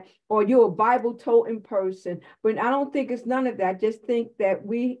like that, or you're a Bible toting person. But I don't think it's none of that. I just think that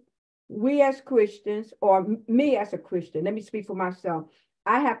we as Christians, or me as a Christian, let me speak for myself,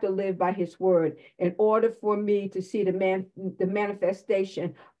 I have to live by his word in order for me to see the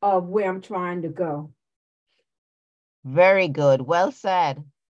manifestation of where I'm trying to go. Very good. Well said.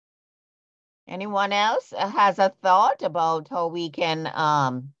 Anyone else has a thought about how we can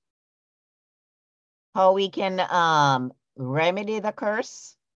remedy the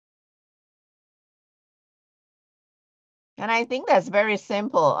curse? And I think that's very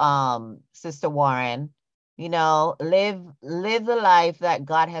simple, Sister Warren. You know, live the life that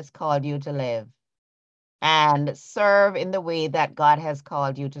God has called you to live, and serve in the way that God has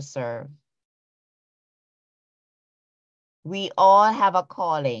called you to serve. We all have a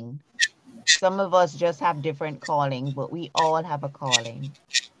calling. Some of us just have different calling, but we all have a calling.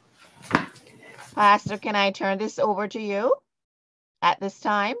 Pastor, can I turn this over to you at this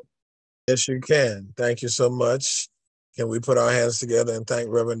time? Yes, you can. Thank you so much. Can we put our hands together and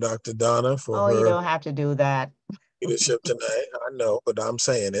thank Reverend Dr. Donna for her? Oh, you don't have to do that. leadership tonight. I know, but I'm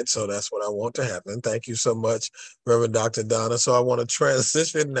saying it, so that's what I want to happen. Thank you so much, Reverend Dr. Donna. So I want to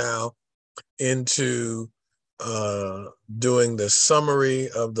transition now into doing the summary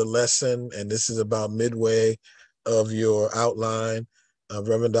of the lesson, and this is about midway of your outline.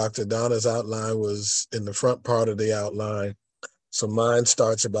 Reverend Dr. Donna's outline was in the front part of the outline, so mine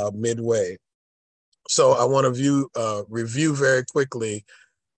starts about midway. So I want to review very quickly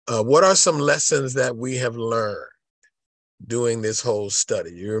what are some lessons that we have learned doing this whole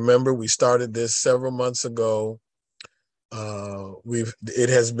study. You remember we started this several months ago. It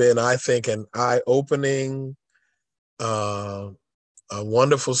has been, I think, an eye-opening, a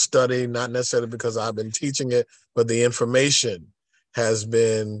wonderful study, not necessarily because I've been teaching it, but the information has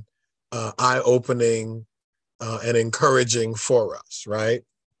been eye-opening and encouraging for us, right?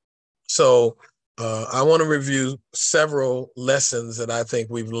 So I want to review several lessons that I think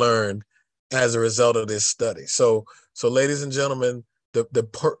we've learned as a result of this study. So ladies and gentlemen,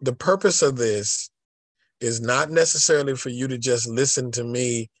 the purpose of this is not necessarily for you to just listen to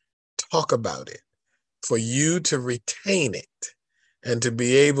me talk about it, for you to retain it and to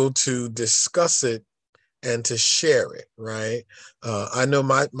be able to discuss it and to share it, right? I know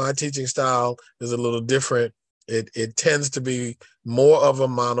my teaching style is a little different. It tends to be more of a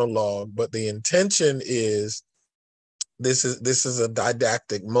monologue, but the intention is this is a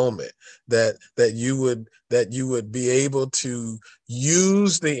didactic moment that you would be able to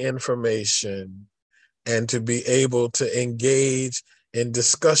use the information and to be able to engage in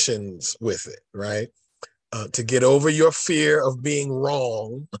discussions with it, right? To get over your fear of being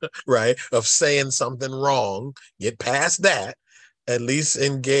wrong, right? Of saying something wrong, get past that, at least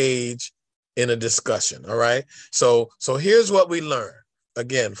engage in a discussion, all right? So here's what we learned.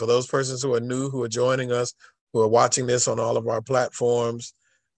 Again, for those persons who are new, who are joining us, who are watching this on all of our platforms,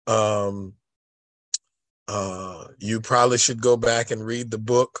 you probably should go back and read the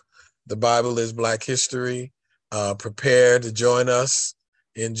book, The Bible is Black History. Prepare to join us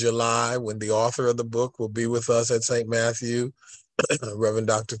in July when the author of the book will be with us at St. Matthew, Reverend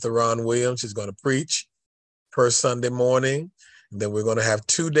Dr. Theron Williams. She's going to preach first Sunday morning. And then we're going to have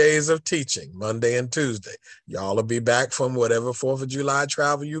 2 days of teaching, Monday and Tuesday. Y'all will be back from whatever 4th of July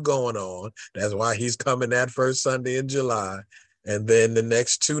travel you're going on. That's why he's coming that first Sunday in July. And then the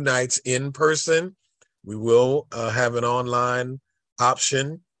next 2 nights in person, we will have an online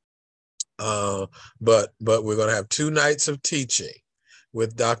option. But we're going to have 2 nights of teaching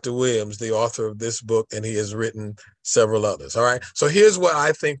with Dr. Williams, the author of this book, and he has written several others. All right. So here's what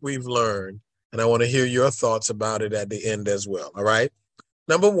I think we've learned, and I want to hear your thoughts about it at the end as well. All right.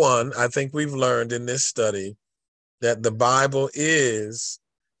 Number one, I think we've learned in this study that the Bible is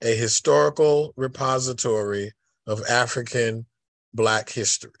a historical repository of African Black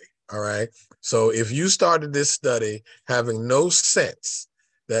history. All right. So if you started this study having no sense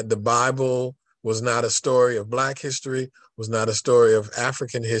that the Bible was not a story of Black history, was not a story of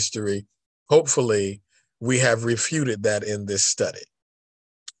African history, hopefully we have refuted that in this study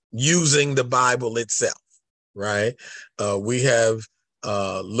using the Bible itself, right? We have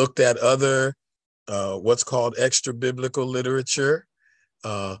looked at other what's called extra biblical literature,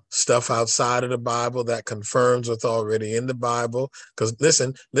 stuff outside of the Bible that confirms what's already in the Bible. Because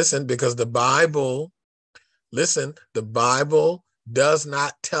listen, because the Bible does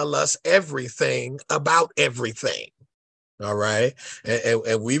not tell us everything about everything. All right.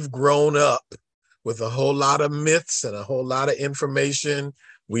 And we've grown up with a whole lot of myths and a whole lot of information.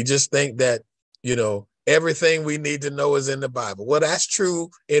 We just think that, everything we need to know is in the Bible. Well, that's true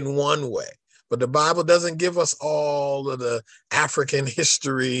in one way, but the Bible doesn't give us all of the African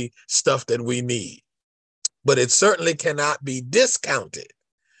history stuff that we need. But it certainly cannot be discounted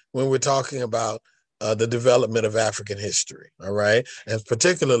when we're talking about the development of African history, all right? And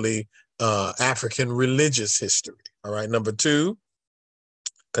particularly African religious history, all right? Number two,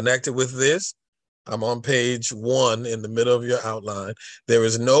 connected with this, I'm on page 1 in the middle of your outline. There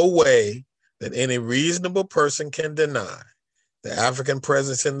is no way that any reasonable person can deny the African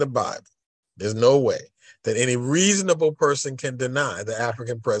presence in the Bible. There's no way that any reasonable person can deny the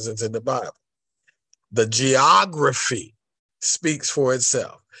African presence in the Bible. The geography speaks for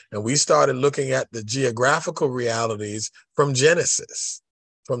itself. And we started looking at the geographical realities from Genesis,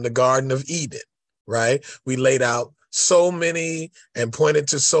 from the Garden of Eden, right? We laid out so many and pointed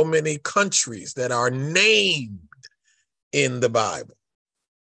to so many countries that are named in the Bible,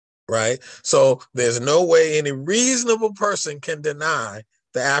 right? So there's no way any reasonable person can deny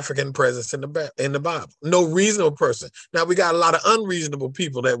the African presence in the Bible. No reasonable person. Now, we got a lot of unreasonable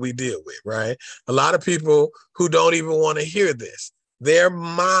people that we deal with, right? A lot of people who don't even want to hear this. Their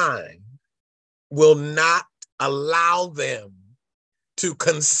mind will not allow them to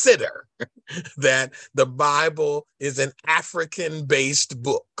consider that the Bible is an African-based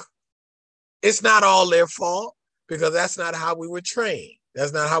book. It's not all their fault, because that's not how we were trained.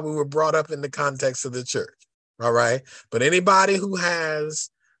 That's not how we were brought up in the context of the church. All right. But anybody who has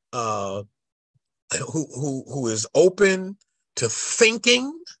who is open to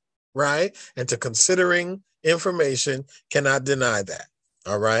thinking, right, and to considering information cannot deny that.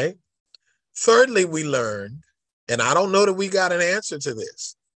 All right. Thirdly, we learned, and I don't know that we got an answer to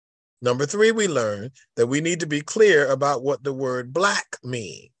this. Number 3, we learned that we need to be clear about what the word black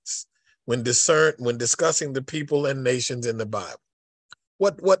means when discussing the people and nations in the Bible.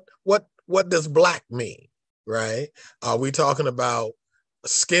 What does black mean, right? Are we talking about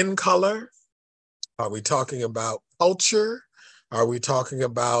skin color? Are we talking about culture? Are we talking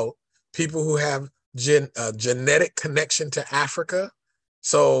about people who have genetic connection to Africa?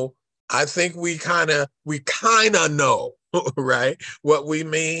 So I think we kind of know, right, what we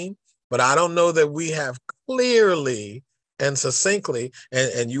mean, but I don't know that we have clearly and succinctly,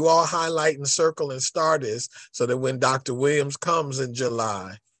 and you all highlight and circle and star this so that when Dr. Williams comes in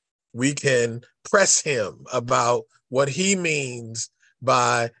July, we can press him about what he means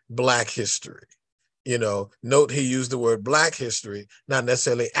by Black history. You know, note he used the word Black history, not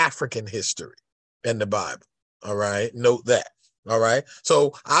necessarily African history in the Bible. All right, note that. All right,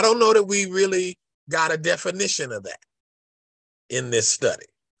 so I don't know that we really got a definition of that in this study.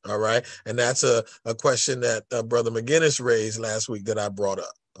 All right, and that's a question that Brother McGinnis raised last week that I brought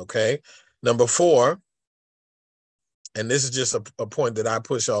up. Okay, number 4, and this is just a point that I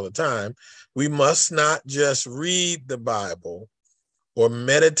push all the time, we must not just read the Bible or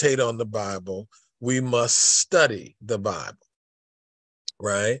meditate on the Bible, we must study the Bible,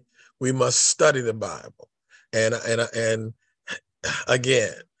 right? We must study the Bible. And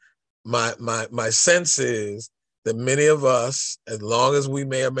again, my sense is that many of us, as long as we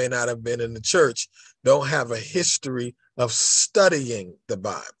may or may not have been in the church, don't have a history of studying the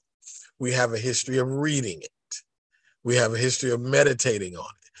Bible. We have a history of reading it. We have a history of meditating on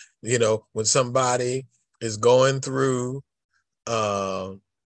it. You know, when somebody is going through an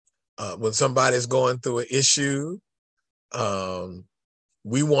issue,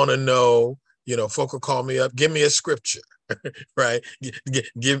 we want to know, you know, folk will call me up, give me a scripture, right?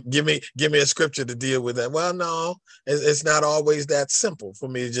 Give me a scripture to deal with that. Well, no, it's not always that simple for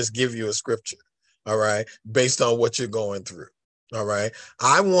me to just give you a scripture, all right, based on what you're going through, all right?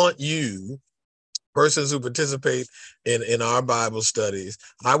 I want you, persons who participate in our Bible studies,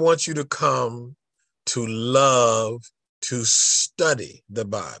 I want you to come to love to study the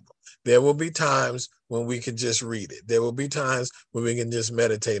Bible. There will be times when we can just read it. There will be times when we can just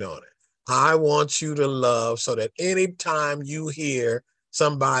meditate on it. I want you to love so that anytime you hear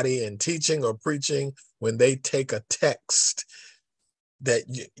somebody in teaching or preaching, when they take a text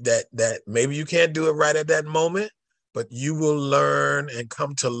that maybe you can't do it right at that moment, but you will learn and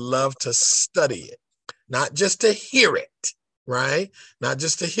come to love to study it, not just to hear it, right? Not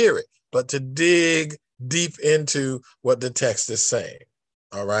just to hear it, but to dig deep into what the text is saying.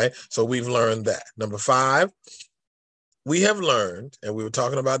 All right. So we've learned that. Number 5, we have learned, and we were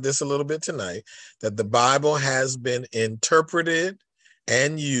talking about this a little bit tonight, that the Bible has been interpreted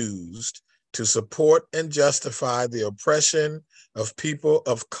and used to support and justify the oppression of people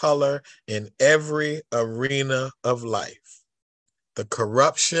of color in every arena of life. The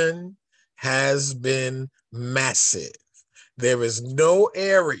corruption has been massive. There is no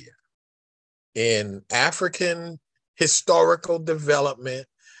area in African historical development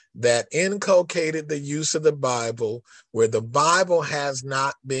that inculcated the use of the Bible where the Bible has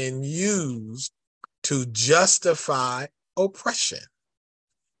not been used to justify oppression,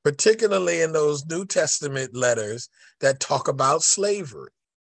 particularly in those New Testament letters that talk about slavery,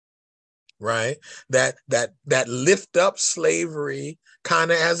 right? That lift up slavery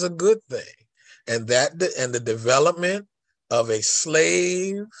kind of as a good thing. And the development of a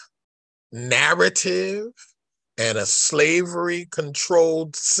slave narrative and a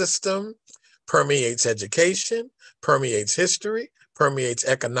slavery-controlled system permeates education, permeates history, permeates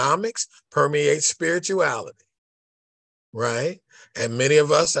economics, permeates spirituality, right? And many of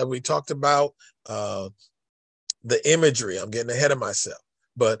us, as we talked about the imagery, I'm getting ahead of myself,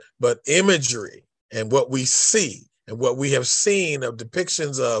 but imagery and what we see and what we have seen of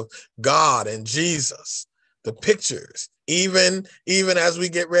depictions of God and Jesus, the pictures, even as we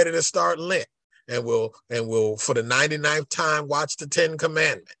get ready to start Lent, and we'll for the 99th time watch the 10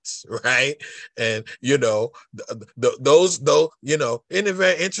 Commandments, right? And you know, those though, you know, isn't it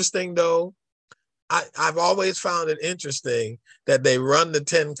very interesting though? I've always found it interesting that they run the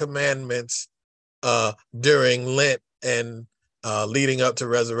 10 Commandments during Lent and leading up to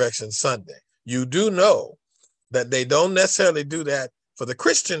Resurrection Sunday. You do know that they don't necessarily do that for the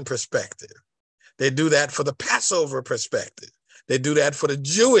Christian perspective. They do that for the Passover perspective. They do that for the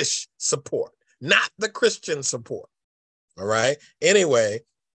Jewish support, not the Christian support. All right. Anyway,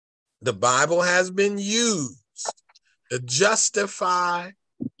 the Bible has been used to justify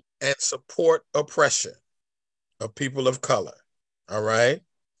and support oppression of people of color. All right.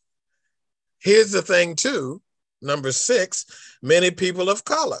 Here's the thing, too. Number 6, many people of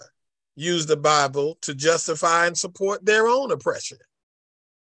color use the Bible to justify and support their own oppression.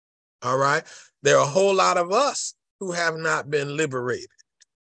 All right. There are a whole lot of us who have not been liberated.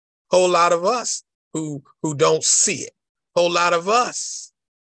 Whole lot of us who don't see it. Whole lot of us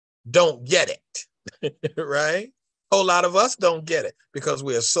don't get it. Right? Whole lot of us don't get it because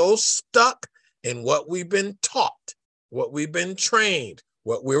we are so stuck in what we've been taught, what we've been trained,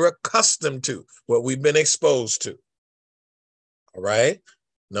 what we're accustomed to, what we've been exposed to. All right.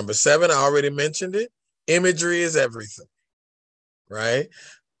 Number 7, I already mentioned it. Imagery is everything. Right?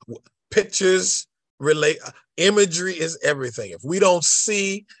 Pictures relate. Imagery is everything. If we don't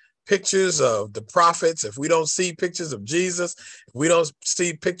see pictures of the prophets, if we don't see pictures of Jesus, if we don't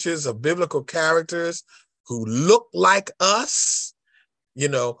see pictures of biblical characters who look like us, you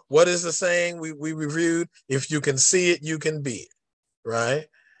know, what is the saying we reviewed? If you can see it, you can be it, right?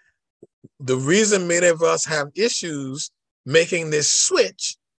 The reason many of us have issues making this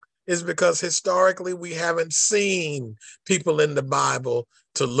switch is because historically we haven't seen people in the Bible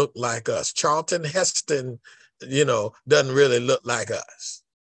to look like us. Charlton Heston, you know, doesn't really look like us,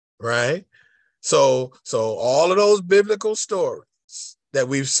 right? So all of those biblical stories that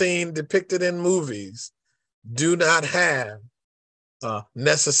we've seen depicted in movies do not have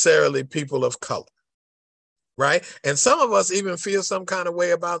necessarily people of color, right? And some of us even feel some kind of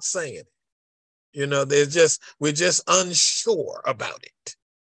way about saying it. You know, we're just unsure about it,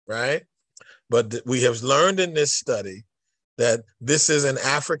 right? But we have learned in this study that this is an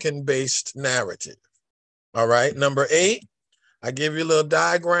African-based narrative. All right. Number 8, I give you a little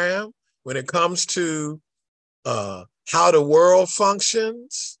diagram when it comes to how the world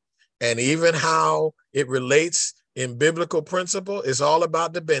functions and even how it relates in biblical principle. It's all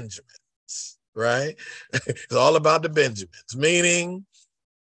about the Benjamins, right? It's all about the Benjamins, meaning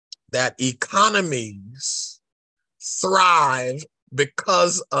that economies thrive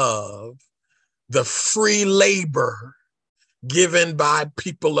because of the free labor given by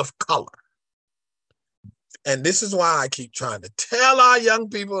people of color. And this is why I keep trying to tell our young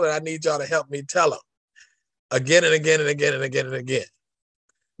people that I need y'all to help me tell them again and again and again and again and again.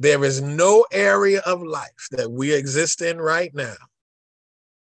 There is no area of life that we exist in right now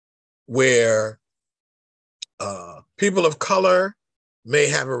where people of color may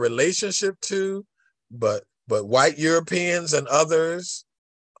have a relationship to, but white Europeans and others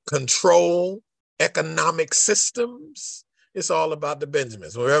control economic systems. It's all about the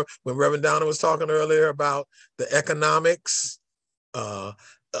Benjamins. When Reverend Donna was talking earlier about the economics,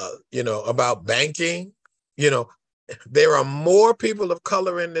 you know, about banking, you know, there are more people of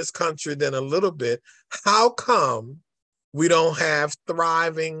color in this country than a little bit. How come we don't have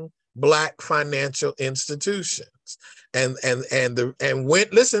thriving Black financial institutions? And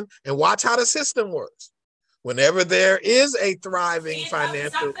listen and watch how the system works. Whenever there is a thriving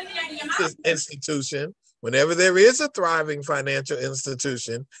financial institution,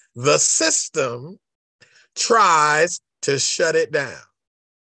 the system tries to shut it down.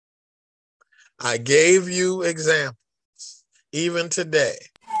 I gave you examples, even today,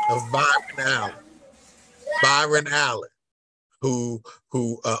 of Byron Allen, who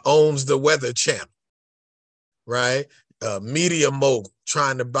owns the Weather Channel, right? Media mogul,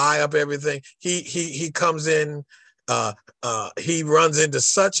 trying to buy up everything. He comes in, he runs into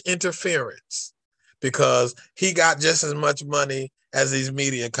such interference because he got just as much money as these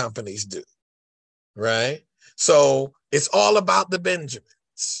media companies do, right? So it's all about the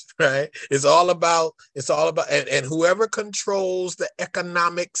Benjamins, right? It's all about, and whoever controls the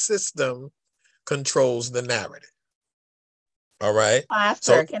economic system controls the narrative. All right.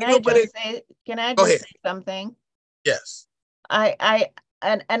 Pastor, So can I just say something? Yes. I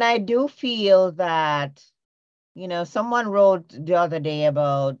do feel that, you know, someone wrote the other day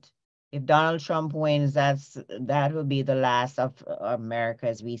about if Donald Trump wins, that will be the last of America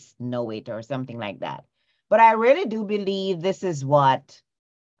as we know it, or something like that. But I really do believe this is what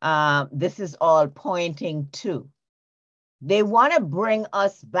this is all pointing to. They want to bring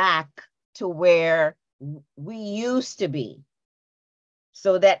us back to where we used to be,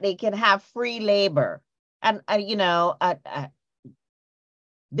 so that they can have free labor. And you know,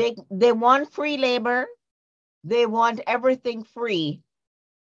 They want free labor. They want everything free.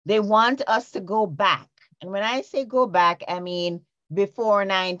 They want us to go back. And when I say go back, I mean before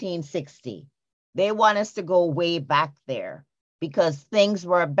 1960. They want us to go way back there because things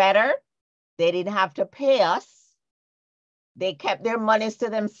were better. They didn't have to pay us. They kept their monies to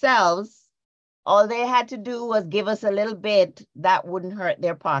themselves. All they had to do was give us a little bit that wouldn't hurt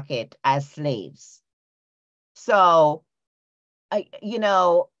their pocket as slaves. So,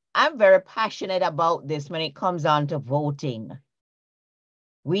 I'm very passionate about this when it comes on to voting.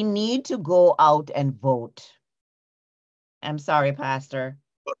 We need to go out and vote. I'm sorry, Pastor.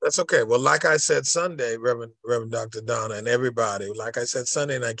 That's okay. Well, like I said Sunday, Reverend Dr. Donna and everybody, like I said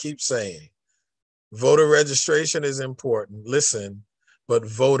Sunday, and I keep saying, voter registration is important. Listen, but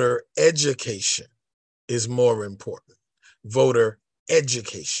voter education is more important. Voter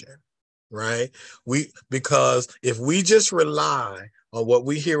education, right? Because if we just rely on what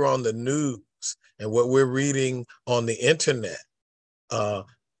we hear on the news and what we're reading on the internet, it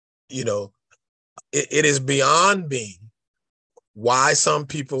is beyond me why some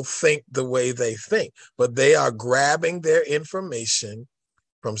people think the way they think, but they are grabbing their information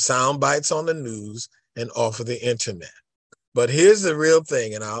from sound bites on the news and off of the internet. But here's the real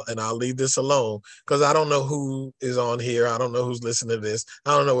thing, and I'll leave this alone because I don't know who is on here. I don't know who's listening to this.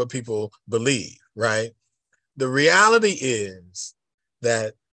 I don't know what people believe, right? The reality is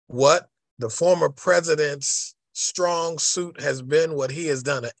that what the former president's strong suit has been, what he has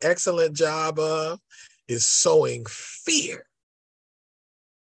done an excellent job of, is sowing fear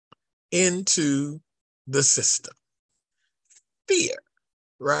into the system. Fear,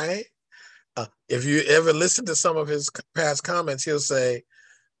 right? If you ever listen to some of his past comments, he'll say,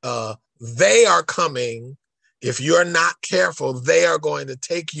 they are coming. If you're not careful, they are going to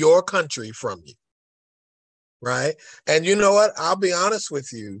take your country from you, right? And you know what? I'll be honest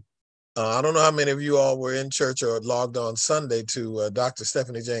with you. I don't know how many of you all were in church or logged on Sunday to Dr.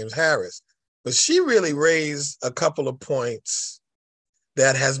 Stephanie James Harris, but she really raised a couple of points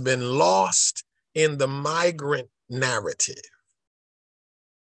that has been lost in the migrant narrative,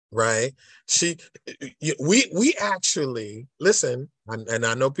 right? We actually, listen, and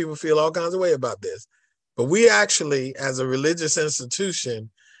I know people feel all kinds of way about this, but we actually, as a religious institution,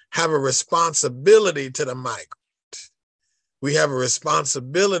 have a responsibility to the migrant. We have a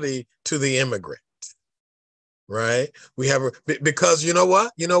responsibility to the immigrant, right? We have because you know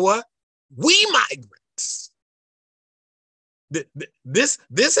what? We migrants. This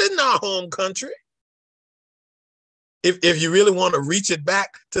isn't our home country. If you really want to reach it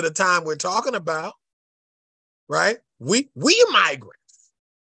back to the time we're talking about, right? We are migrants.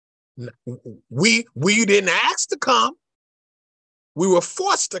 We didn't ask to come. We were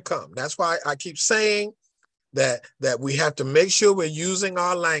forced to come. That's why I keep saying that we have to make sure we're using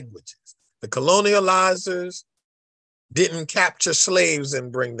our languages. The colonializers didn't capture slaves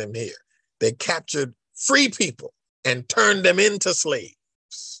and bring them here. They captured free people and turned them into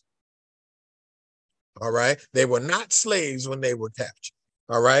slaves. All right. They were not slaves when they were captured.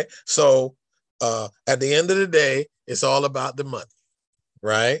 All right. So at the end of the day, it's all about the money.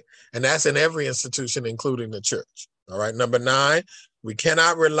 Right. And that's in every institution, including the church. All right. Number 9, we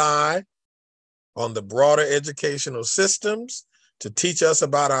cannot rely on the broader educational systems to teach us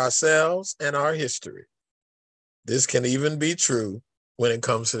about ourselves and our history. This can even be true when it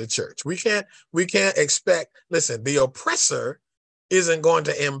comes to the church. We can't expect, listen, the oppressor isn't going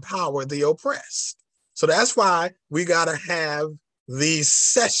to empower the oppressed. So that's why we got to have these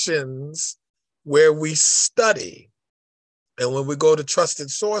sessions where we study. And when we go to trusted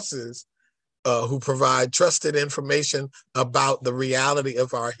sources who provide trusted information about the reality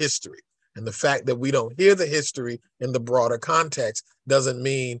of our history. And the fact that we don't hear the history in the broader context doesn't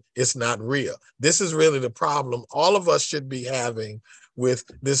mean it's not real. This is really the problem all of us should be having with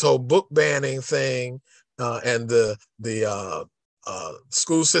this whole book banning thing and the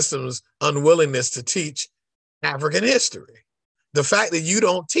school system's unwillingness to teach African history. The fact that you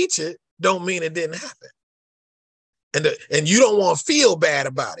don't teach it don't mean it didn't happen. And you don't want to feel bad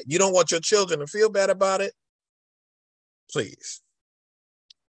about it. You don't want your children to feel bad about it. Please.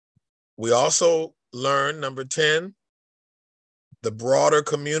 We also learn, number 10, the broader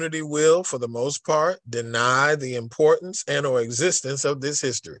community will, for the most part, deny the importance and or existence of this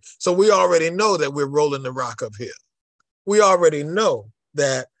history. So we already know that we're rolling the rock uphill. We already know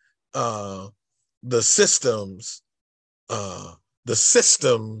that the systems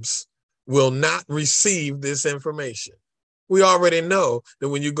will not receive this information. We already know that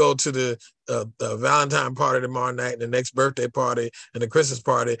when you go to the Valentine party tomorrow night and the next birthday party and the Christmas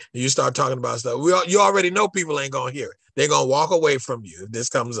party, and you start talking about stuff, you already know people ain't going to hear it. They're going to walk away from you if this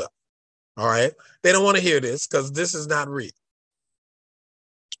comes up. All right? They don't want to hear this because this is not real.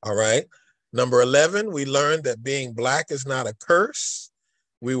 All right? Number 11, we learned that being Black is not a curse.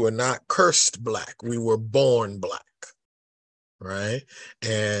 We were not cursed Black. We were born Black. Right?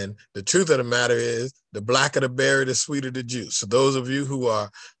 And the truth of the matter is, the blacker the berry, the sweeter the juice. So those of you who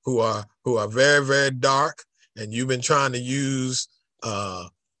are very, very dark, and you've been trying to use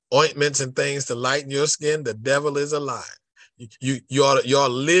ointments and things to lighten your skin, the devil is a liar. You ought to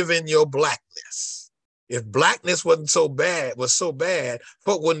live in your blackness. If blackness wasn't so bad,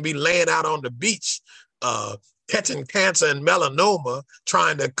 folk wouldn't be laying out on the beach catching cancer and melanoma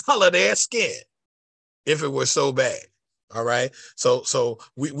trying to color their skin if it were so bad. All right. So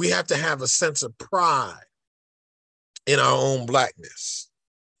we have to have a sense of pride in our own Blackness.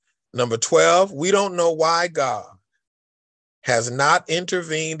 Number 12, we don't know why God has not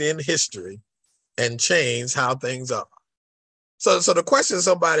intervened in history and changed how things are. So the question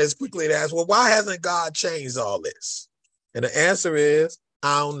somebody is quickly to ask, well, why hasn't God changed all this? And the answer is,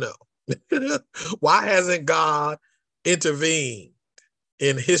 I don't know. Why hasn't God intervened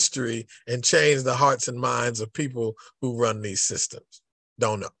in history and change the hearts and minds of people who run these systems?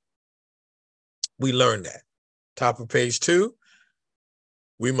 Don't know. We learned that. Top of page 2,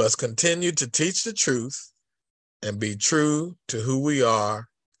 we must continue to teach the truth and be true to who we are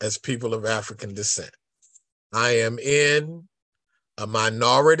as people of African descent. I am in a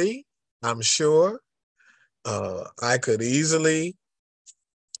minority, I'm sure. I could easily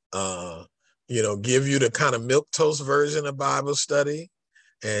give you the kind of milquetoast version of Bible study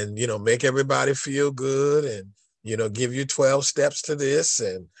and, make everybody feel good and, give you 12 steps to this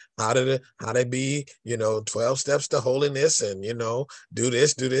and how they be, 12 steps to holiness and, do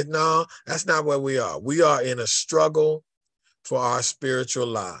this. No, that's not where we are. We are in a struggle for our spiritual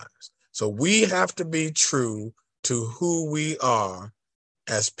lives. So we have to be true to who we are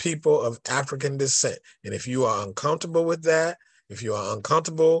as people of African descent. And if you are uncomfortable with that, if you are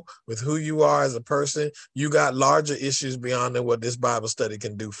uncomfortable with who you are as a person, you got larger issues beyond than what this Bible study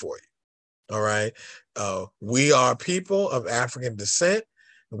can do for you. All right. We are people of African descent,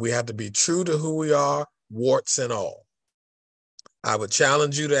 and we have to be true to who we are, warts and all. I would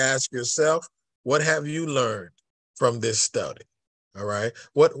challenge you to ask yourself, what have you learned from this study? All right.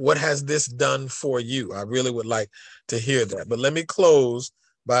 What has this done for you? I really would like to hear that. But let me close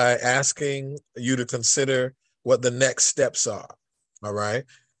by asking you to consider what the next steps are. All right.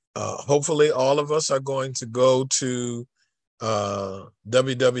 Hopefully all of us are going to go to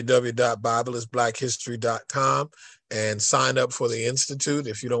www.bibleisblackhistory.com and sign up for the Institute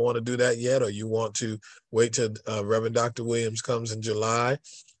if you don't want to do that yet, or you want to wait till Reverend Dr. Williams comes in July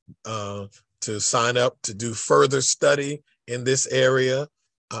to sign up to do further study in this area.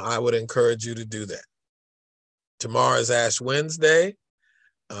 I would encourage you to do that. Tomorrow is Ash Wednesday,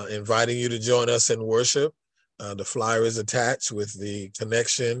 inviting you to join us in worship. The flyer is attached with the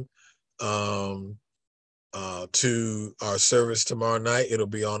connection to our service tomorrow night. It'll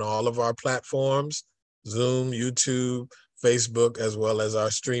be on all of our platforms, Zoom, YouTube, Facebook, as well as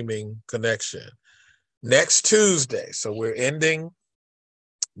our streaming connection. Next Tuesday, so we're ending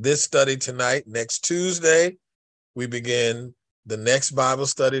this study tonight. Next Tuesday, we begin the next Bible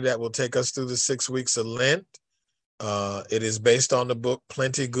study that will take us through the 6 weeks of Lent. It is based on the book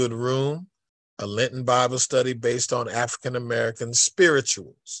Plenty Good Room, a Lenten Bible study based on African-American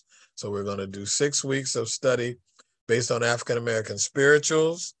spirituals. So we're going to do 6 weeks of study based on African-American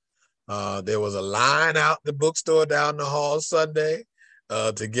spirituals. There was a line out the bookstore down the hall Sunday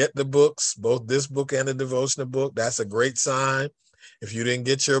to get the books, both this book and the devotional book. That's a great sign. If you didn't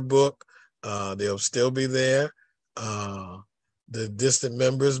get your book, they'll still be there. The distant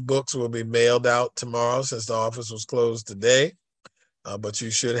members' books will be mailed out tomorrow since the office was closed today, but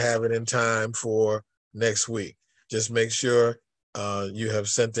you should have it in time for next week. Just make sure you have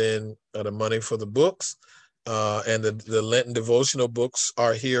sent in the money for the books, and the Lenten devotional books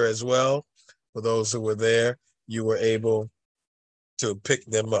are here as well. For those who were there, you were able to pick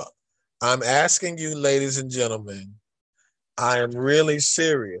them up. I'm asking you, ladies and gentlemen, I am really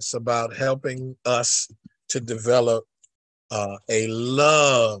serious about helping us to develop a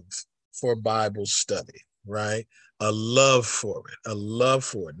love for Bible study, right? A love for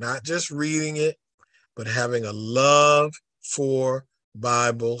it, not just reading it, but having a love for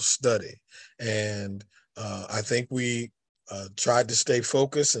Bible study. And I think we tried to stay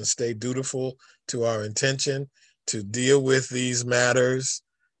focused and stay dutiful to our intention to deal with these matters,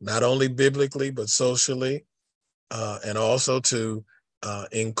 not only biblically, but socially. and also to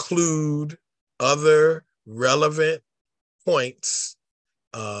include other relevant points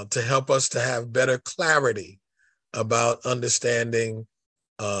to help us to have better clarity about understanding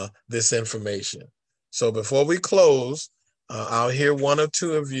this information. So before we close, I'll hear one or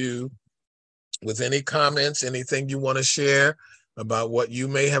two of you with any comments, anything you want to share about what you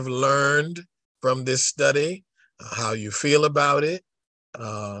may have learned from this study, how you feel about it,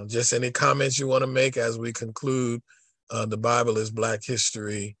 just any comments you want to make as we conclude the Bible is Black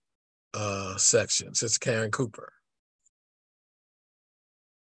History section. It's Karen Cooper.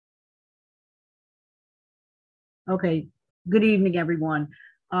 Okay. Good evening, everyone.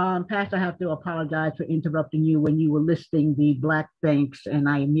 Pastor, I have to apologize for interrupting you when you were listing the Black banks, and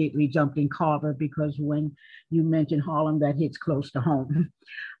I immediately jumped in Carver because when you mentioned Harlem, that hits close to home.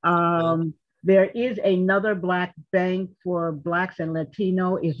 There is another Black bank for Blacks and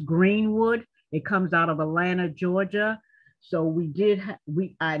Latino. It's Greenwood. It comes out of Atlanta, Georgia. So we did,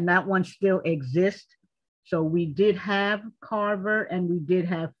 and that one still exists. So we did have Carver and we did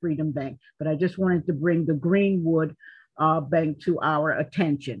have Freedom Bank, but I just wanted to bring the Greenwood bank to our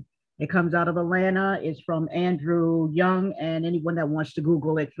attention. It comes out of Atlanta. It's from Andrew Young, and anyone that wants to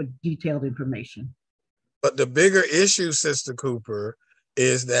Google it for detailed information. But the bigger issue, Sister Cooper,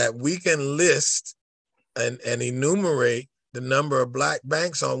 is that we can list and enumerate the number of Black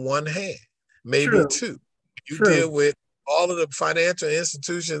banks on one hand, maybe True. two. You True. deal with all of the financial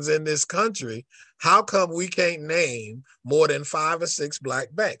institutions in this country. How come we can't name more than 5 or 6 Black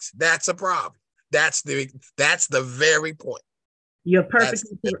banks? That's a problem. That's the very point. You're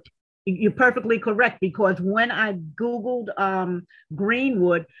perfectly correct, because when I Googled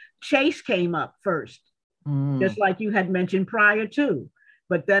Greenwood, Chase came up first, just like you had mentioned prior to.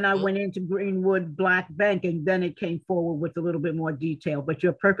 But then I went into Greenwood Black Bank, and then it came forward with a little bit more detail. But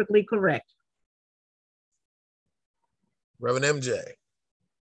you're perfectly correct. Reverend MJ.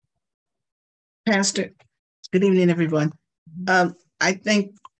 Pastor, good evening, everyone. I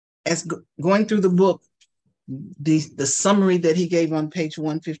think as going through the book, the summary that he gave on page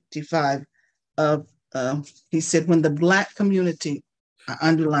 155 of, he said, when the Black community, I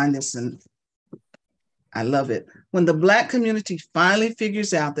underline this and I love it, when the Black community finally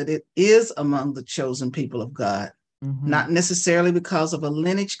figures out that it is among the chosen people of God, not necessarily because of a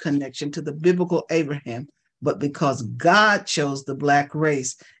lineage connection to the biblical Abraham, but because God chose the Black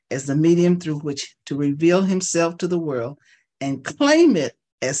race as the medium through which to reveal himself to the world and claim it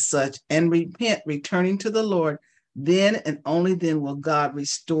as such and repent, returning to the Lord, then and only then will God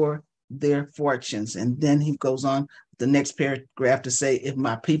restore their fortunes. And then he goes on the next paragraph to say, if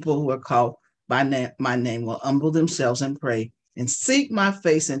my people who are called by my name will humble themselves and pray and seek my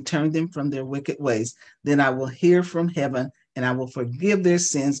face and turn them from their wicked ways, then I will hear from heaven and I will forgive their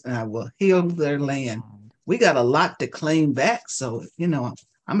sins and I will heal their land. We got a lot to claim back. So,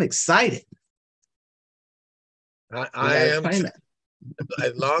 I'm excited. I am too.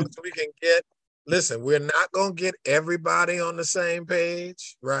 As long as we can listen, we're not going to get everybody on the same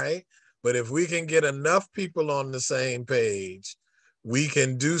page, right? But if we can get enough people on the same page, we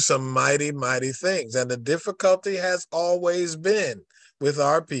can do some mighty, mighty things. And the difficulty has always been with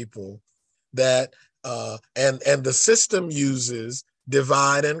our people that, and the system uses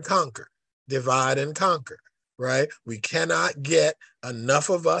divide and conquer, right? We cannot get enough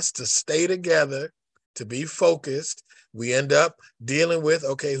of us to stay together, to be focused. We end up dealing with,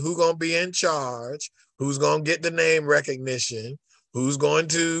 okay, who's going to be in charge? Who's going to get the name recognition? Who's going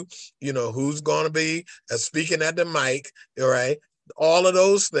to, who's going to be speaking at the mic, all right? All of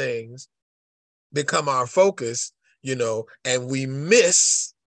those things become our focus, and we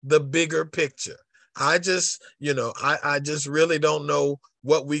miss the bigger picture. I just really don't know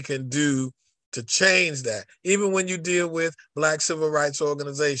what we can do to change that. Even when you deal with Black civil rights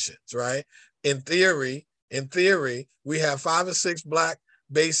organizations, right? In theory, we have 5 or 6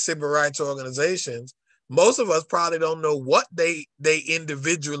 Black-based civil rights organizations. Most of us probably don't know what they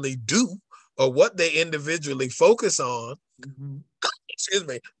individually do or what they individually focus on. Excuse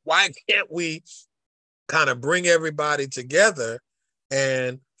me. Why can't we kind of bring everybody together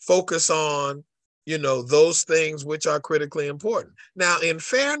and focus on, those things which are critically important? Now, in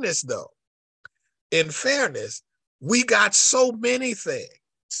fairness, we got so many things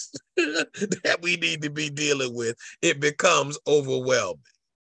that we need to be dealing with. It becomes overwhelming.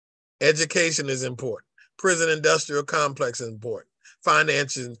 Education is important. Prison industrial complex is important.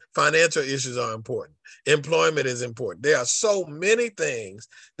 Financial issues are important. Employment is important. There are so many things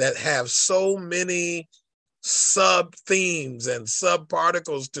that have so many sub-themes and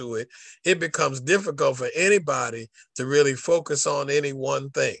sub-particles to it. It becomes difficult for anybody to really focus on any one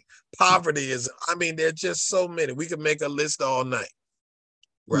thing. Poverty is, I mean, there's just so many. We could make a list all night,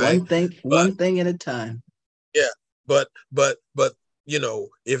 right? One thing at a time. Yeah, but you know,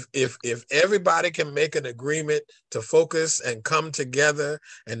 if everybody can make an agreement to focus and come together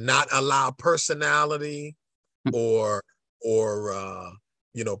and not allow personality or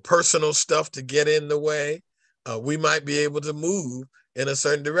you know, personal stuff to get in the way, we might be able to move in a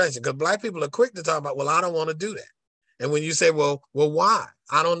certain direction. Because Black people are quick to talk about, well, I don't want to do that. And when you say, well, why?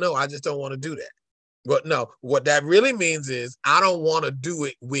 I don't know. I just don't want to do that. But no, what that really means is I don't want to do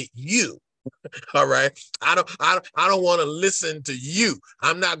it with you. All right. I don't want to listen to you.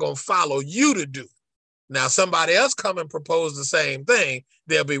 I'm not going to follow you to do it. Now, somebody else come and propose the same thing,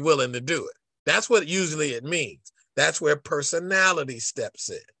 they'll be willing to do it. That's what usually it means. That's where personality steps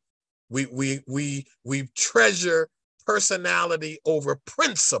in. We treasure personality over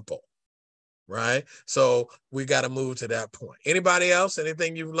principle, right? So we got to move to that point. Anybody else?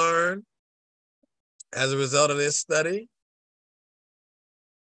 Anything you've learned as a result of this study?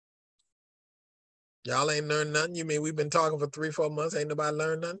 Y'all ain't learned nothing? You mean we've been talking for 3-4 months? Ain't nobody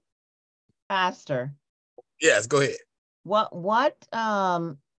learned nothing? Pastor. Yes, go ahead. What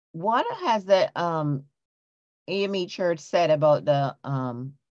has the AME Church said about the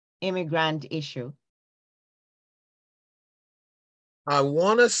immigrant issue? I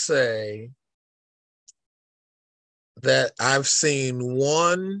want to say that I've seen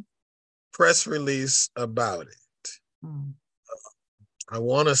one press release about it. I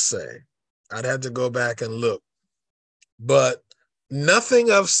want to say, I'd have to go back and look, but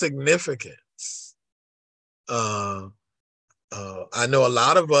nothing of significance. I know a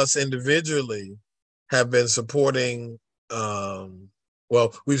lot of us individually have been supporting,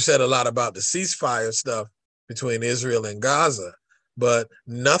 well, we've said a lot about the ceasefire stuff between Israel and Gaza, but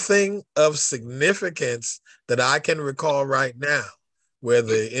nothing of significance that I can recall right now where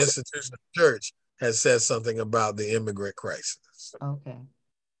the institution of church has said something about the immigrant crisis. Okay.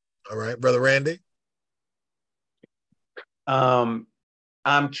 All right, Brother Randy? I'm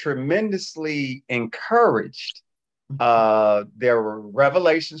tremendously encouraged. There were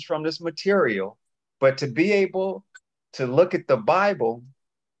revelations from this material, but to be able to look at the Bible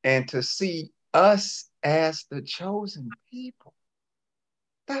and to see us as the chosen people,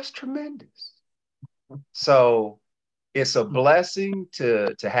 that's tremendous. So it's a blessing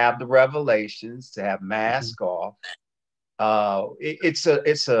to have the revelations, to have mask off. It's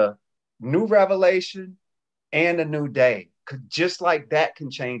a new revelation and a new day. Just like that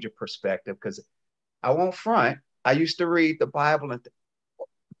can change your perspective. Because I won't front. I used to read the Bible and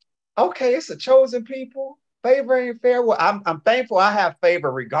okay, it's a chosen people. Favor ain't fair. Well, I'm thankful I have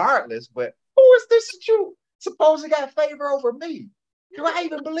favor regardless. But who is this that you suppose got favor over me? Do I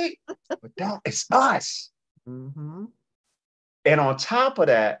even believe? But don't. It's us. Mm-hmm. And on top of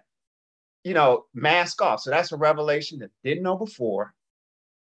that, you know, mask off. So that's a revelation that didn't know before.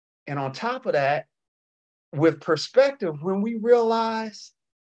 And on top of that, with perspective, when we realize,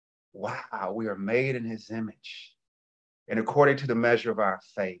 wow, we are made in his image and according to the measure of our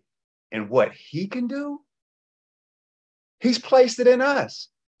faith and what he can do, he's placed it in us.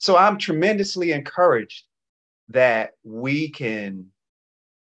 So I'm tremendously encouraged that we can,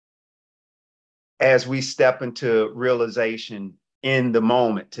 as we step into realization in the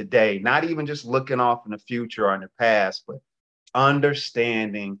moment today, not even just looking off in the future or in the past, but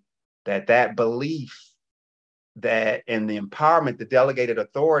understanding that belief that in the empowerment, the delegated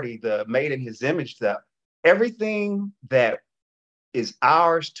authority, the made in his image, that everything that is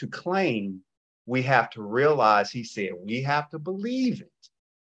ours to claim, we have to realize, he said, we have to believe it.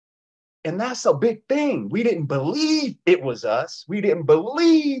 And that's a big thing. We didn't believe it was us. We didn't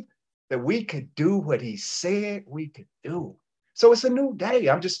believe that we could do what he said we could do. So it's a new day.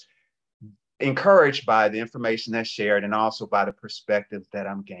 I'm just encouraged by the information that's shared and also by the perspective that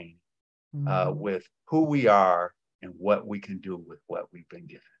I'm gaining with who we are and what we can do with what we've been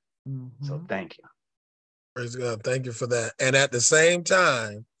given. So thank you. Praise God. Thank you for that. And at the same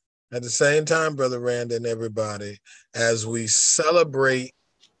time, Brother Rand and everybody, as we celebrate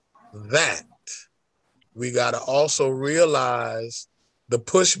that, we got to also realize the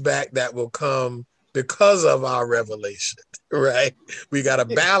pushback that will come because of our revelation, right? We got to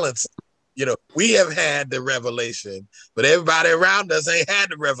balance. You know, we have had the revelation, but everybody around us ain't had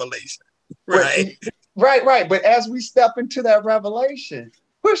the revelation, right? Right. But as we step into that revelation,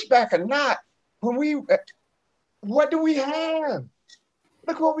 pushback or not, what do we have?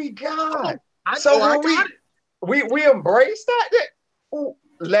 Look what we got. We embrace that.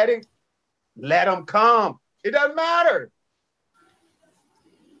 Let him come. It doesn't matter.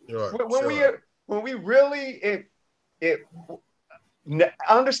 Sure, when we really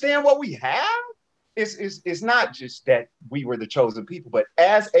understand what we have. It's not just that we were the chosen people, but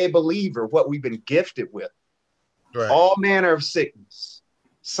as a believer, what we've been gifted with, Right. all manner of sickness,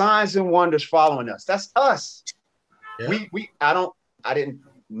 signs and wonders following us. That's us. Yeah. I didn't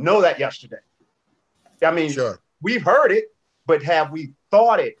know that yesterday. I mean, Sure. we've heard it, but have we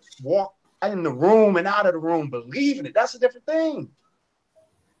thought it, walked in the room and out of the room, believing it? That's a different thing.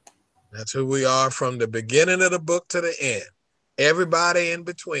 That's who we are from the beginning of the book to the end. Everybody in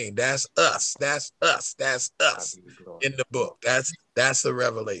between. That's us. That's us. That's us in the book. That's the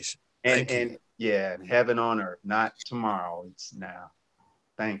revelation. And yeah, heaven on earth, not tomorrow. It's now.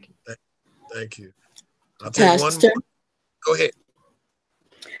 Thank you. Thank you. I'll take one more. Go ahead.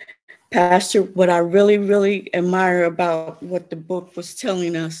 Pastor, what I really, really admire about what the book was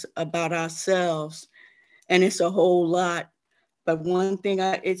telling us about ourselves, and it's a whole lot, but one thing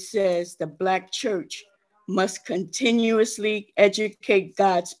it says, the Black church must continuously educate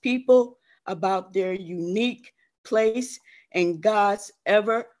God's people about their unique place in God's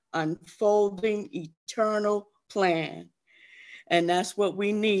ever unfolding eternal plan. And that's what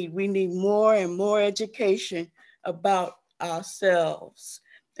we need. We need more and more education about ourselves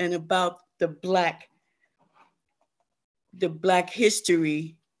and about the Black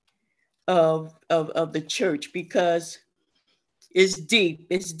history of the church, because it's deep.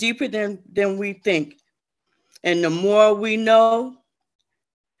 It's deeper than we think. And the more we know,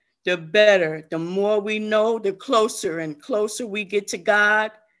 the better. The more we know, the closer and closer we get to God.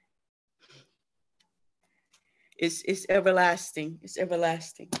 It's everlasting. It's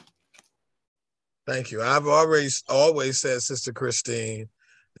everlasting. Thank you. I've always said, Sister Christine,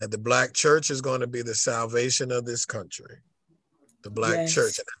 that the Black church is going to be the salvation of this country. The Black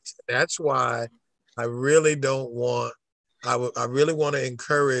church. And that's why I really don't want, I really want to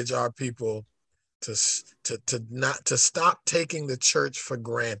encourage our people to stop taking the church for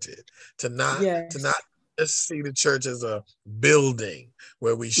granted, to not just see the church as a building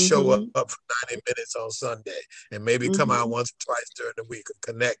where we show up for 90 minutes on Sunday and maybe come out once or twice during the week and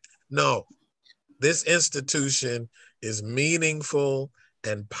connect. No, this institution is meaningful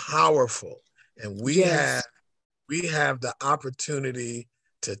and powerful, and we have the opportunity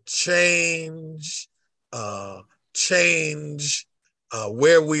to change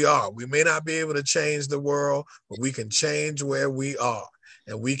where we are. We may not be able to change the world, but we can change where we are,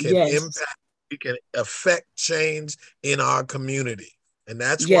 and we can impact, we can affect change in our community. And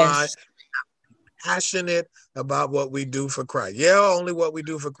that's why I'm passionate about what we do for Christ. Yeah, only what we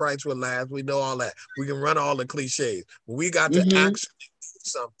do for Christ will last. We know all that. We can run all the cliches, but we got to actually do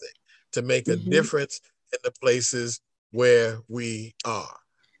something to make a difference in the places where we are.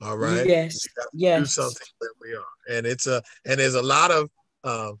 All right. Yes. Do something where we are. And there's a lot of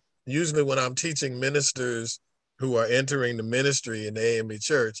usually when I'm teaching ministers who are entering the ministry in the AME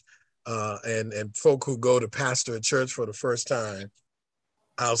church, and folk who go to pastor a church for the first time,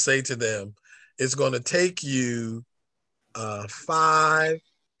 I'll say to them, it's going to take you 5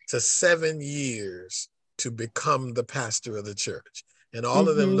 to 7 years to become the pastor of the church. And all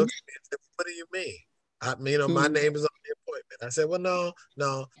of them look at me and say, what do you mean? My name is on the appointment. I said, well,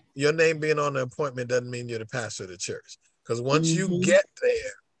 no, your name being on the appointment doesn't mean you're the pastor of the church. Because once you get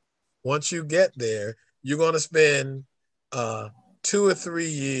there, you're going to spend 2 or 3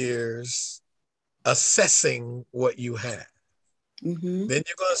 years assessing what you have. Then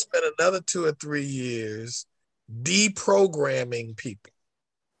you're going to spend another 2 or 3 years deprogramming people.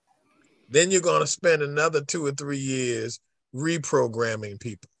 Then you're going to spend another 2 or 3 years reprogramming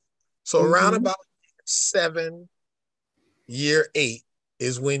people. So around about 7, year 8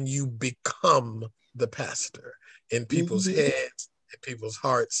 is when you become the pastor in people's heads, in people's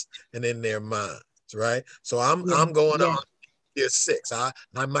hearts, and in their minds, right? So I'm going on year 6. I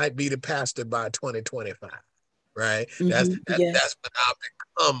might be the pastor by 2025, right? That's when I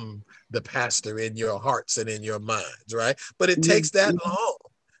become the pastor in your hearts and in your minds, right? But it takes that long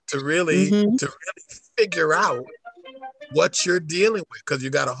to really figure out what you're dealing with, because you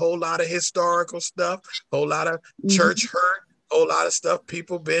got a whole lot of historical stuff, whole lot of church hurt, whole lot of stuff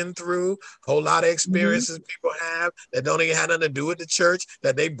people been through, whole lot of experiences people have that don't even have nothing to do with the church,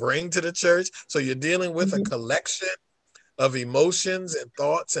 that they bring to the church. So you're dealing with a collection of emotions and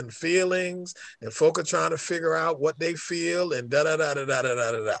thoughts and feelings, and folk are trying to figure out what they feel and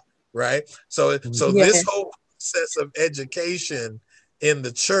da-da-da-da-da-da-da-da, right? So this whole process of education in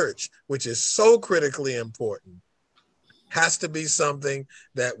the church, which is so critically important, has to be something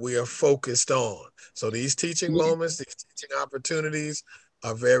that we are focused on. So these teaching moments, these teaching opportunities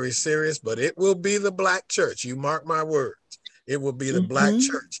are very serious, but it will be the Black church. You mark my words. It will be the Black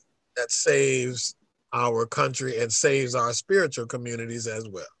church that saves our country and saves our spiritual communities as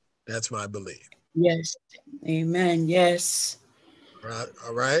well. That's my belief. Yes. Amen. Yes.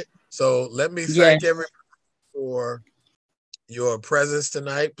 All right. So let me Yes. thank everyone for your presence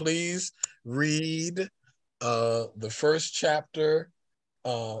tonight. Please read the first chapter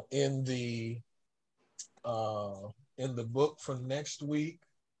in the book for next week.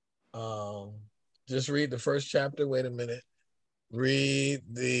 Just read the first chapter. Wait a minute. Read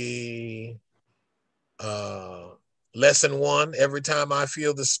the lesson 1, Every Time I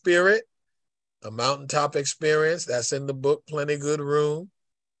Feel the Spirit, a mountaintop experience. That's in the book, Plenty Good Room.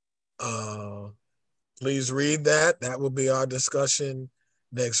 Please read that. That will be our discussion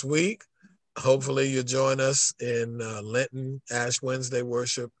next week. Hopefully you'll join us in Lenten Ash Wednesday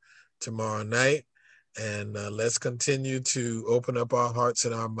worship tomorrow night. And let's continue to open up our hearts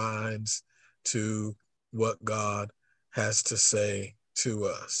and our minds to what God has to say to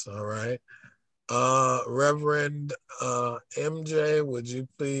us. All right. Reverend MJ, would you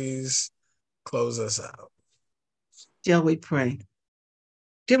please close us out? Shall we pray?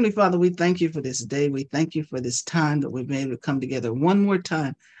 Heavenly Father, we thank you for this day. We thank you for this time that we've been able to come together one more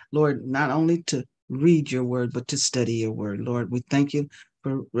time, Lord, not only to read your word, but to study your word. Lord, we thank you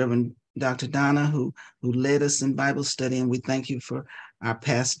for Reverend Dr. Donna, who led us in Bible study, and we thank you for our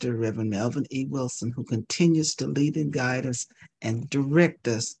pastor, Reverend Melvin E. Wilson, who continues to lead and guide us and direct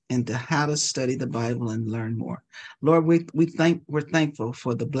us into how to study the Bible and learn more. Lord, we're thankful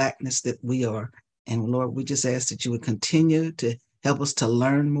for the Blackness that we are. And Lord, we just ask that you would continue to help us to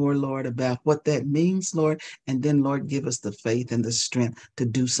learn more, Lord, about what that means, Lord. And then, Lord, give us the faith and the strength to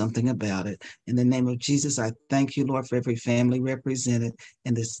do something about it. In the name of Jesus, I thank you, Lord, for every family represented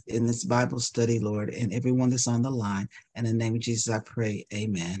in this Bible study, Lord, and everyone that's on the line. In the name of Jesus, I pray.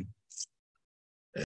 Amen.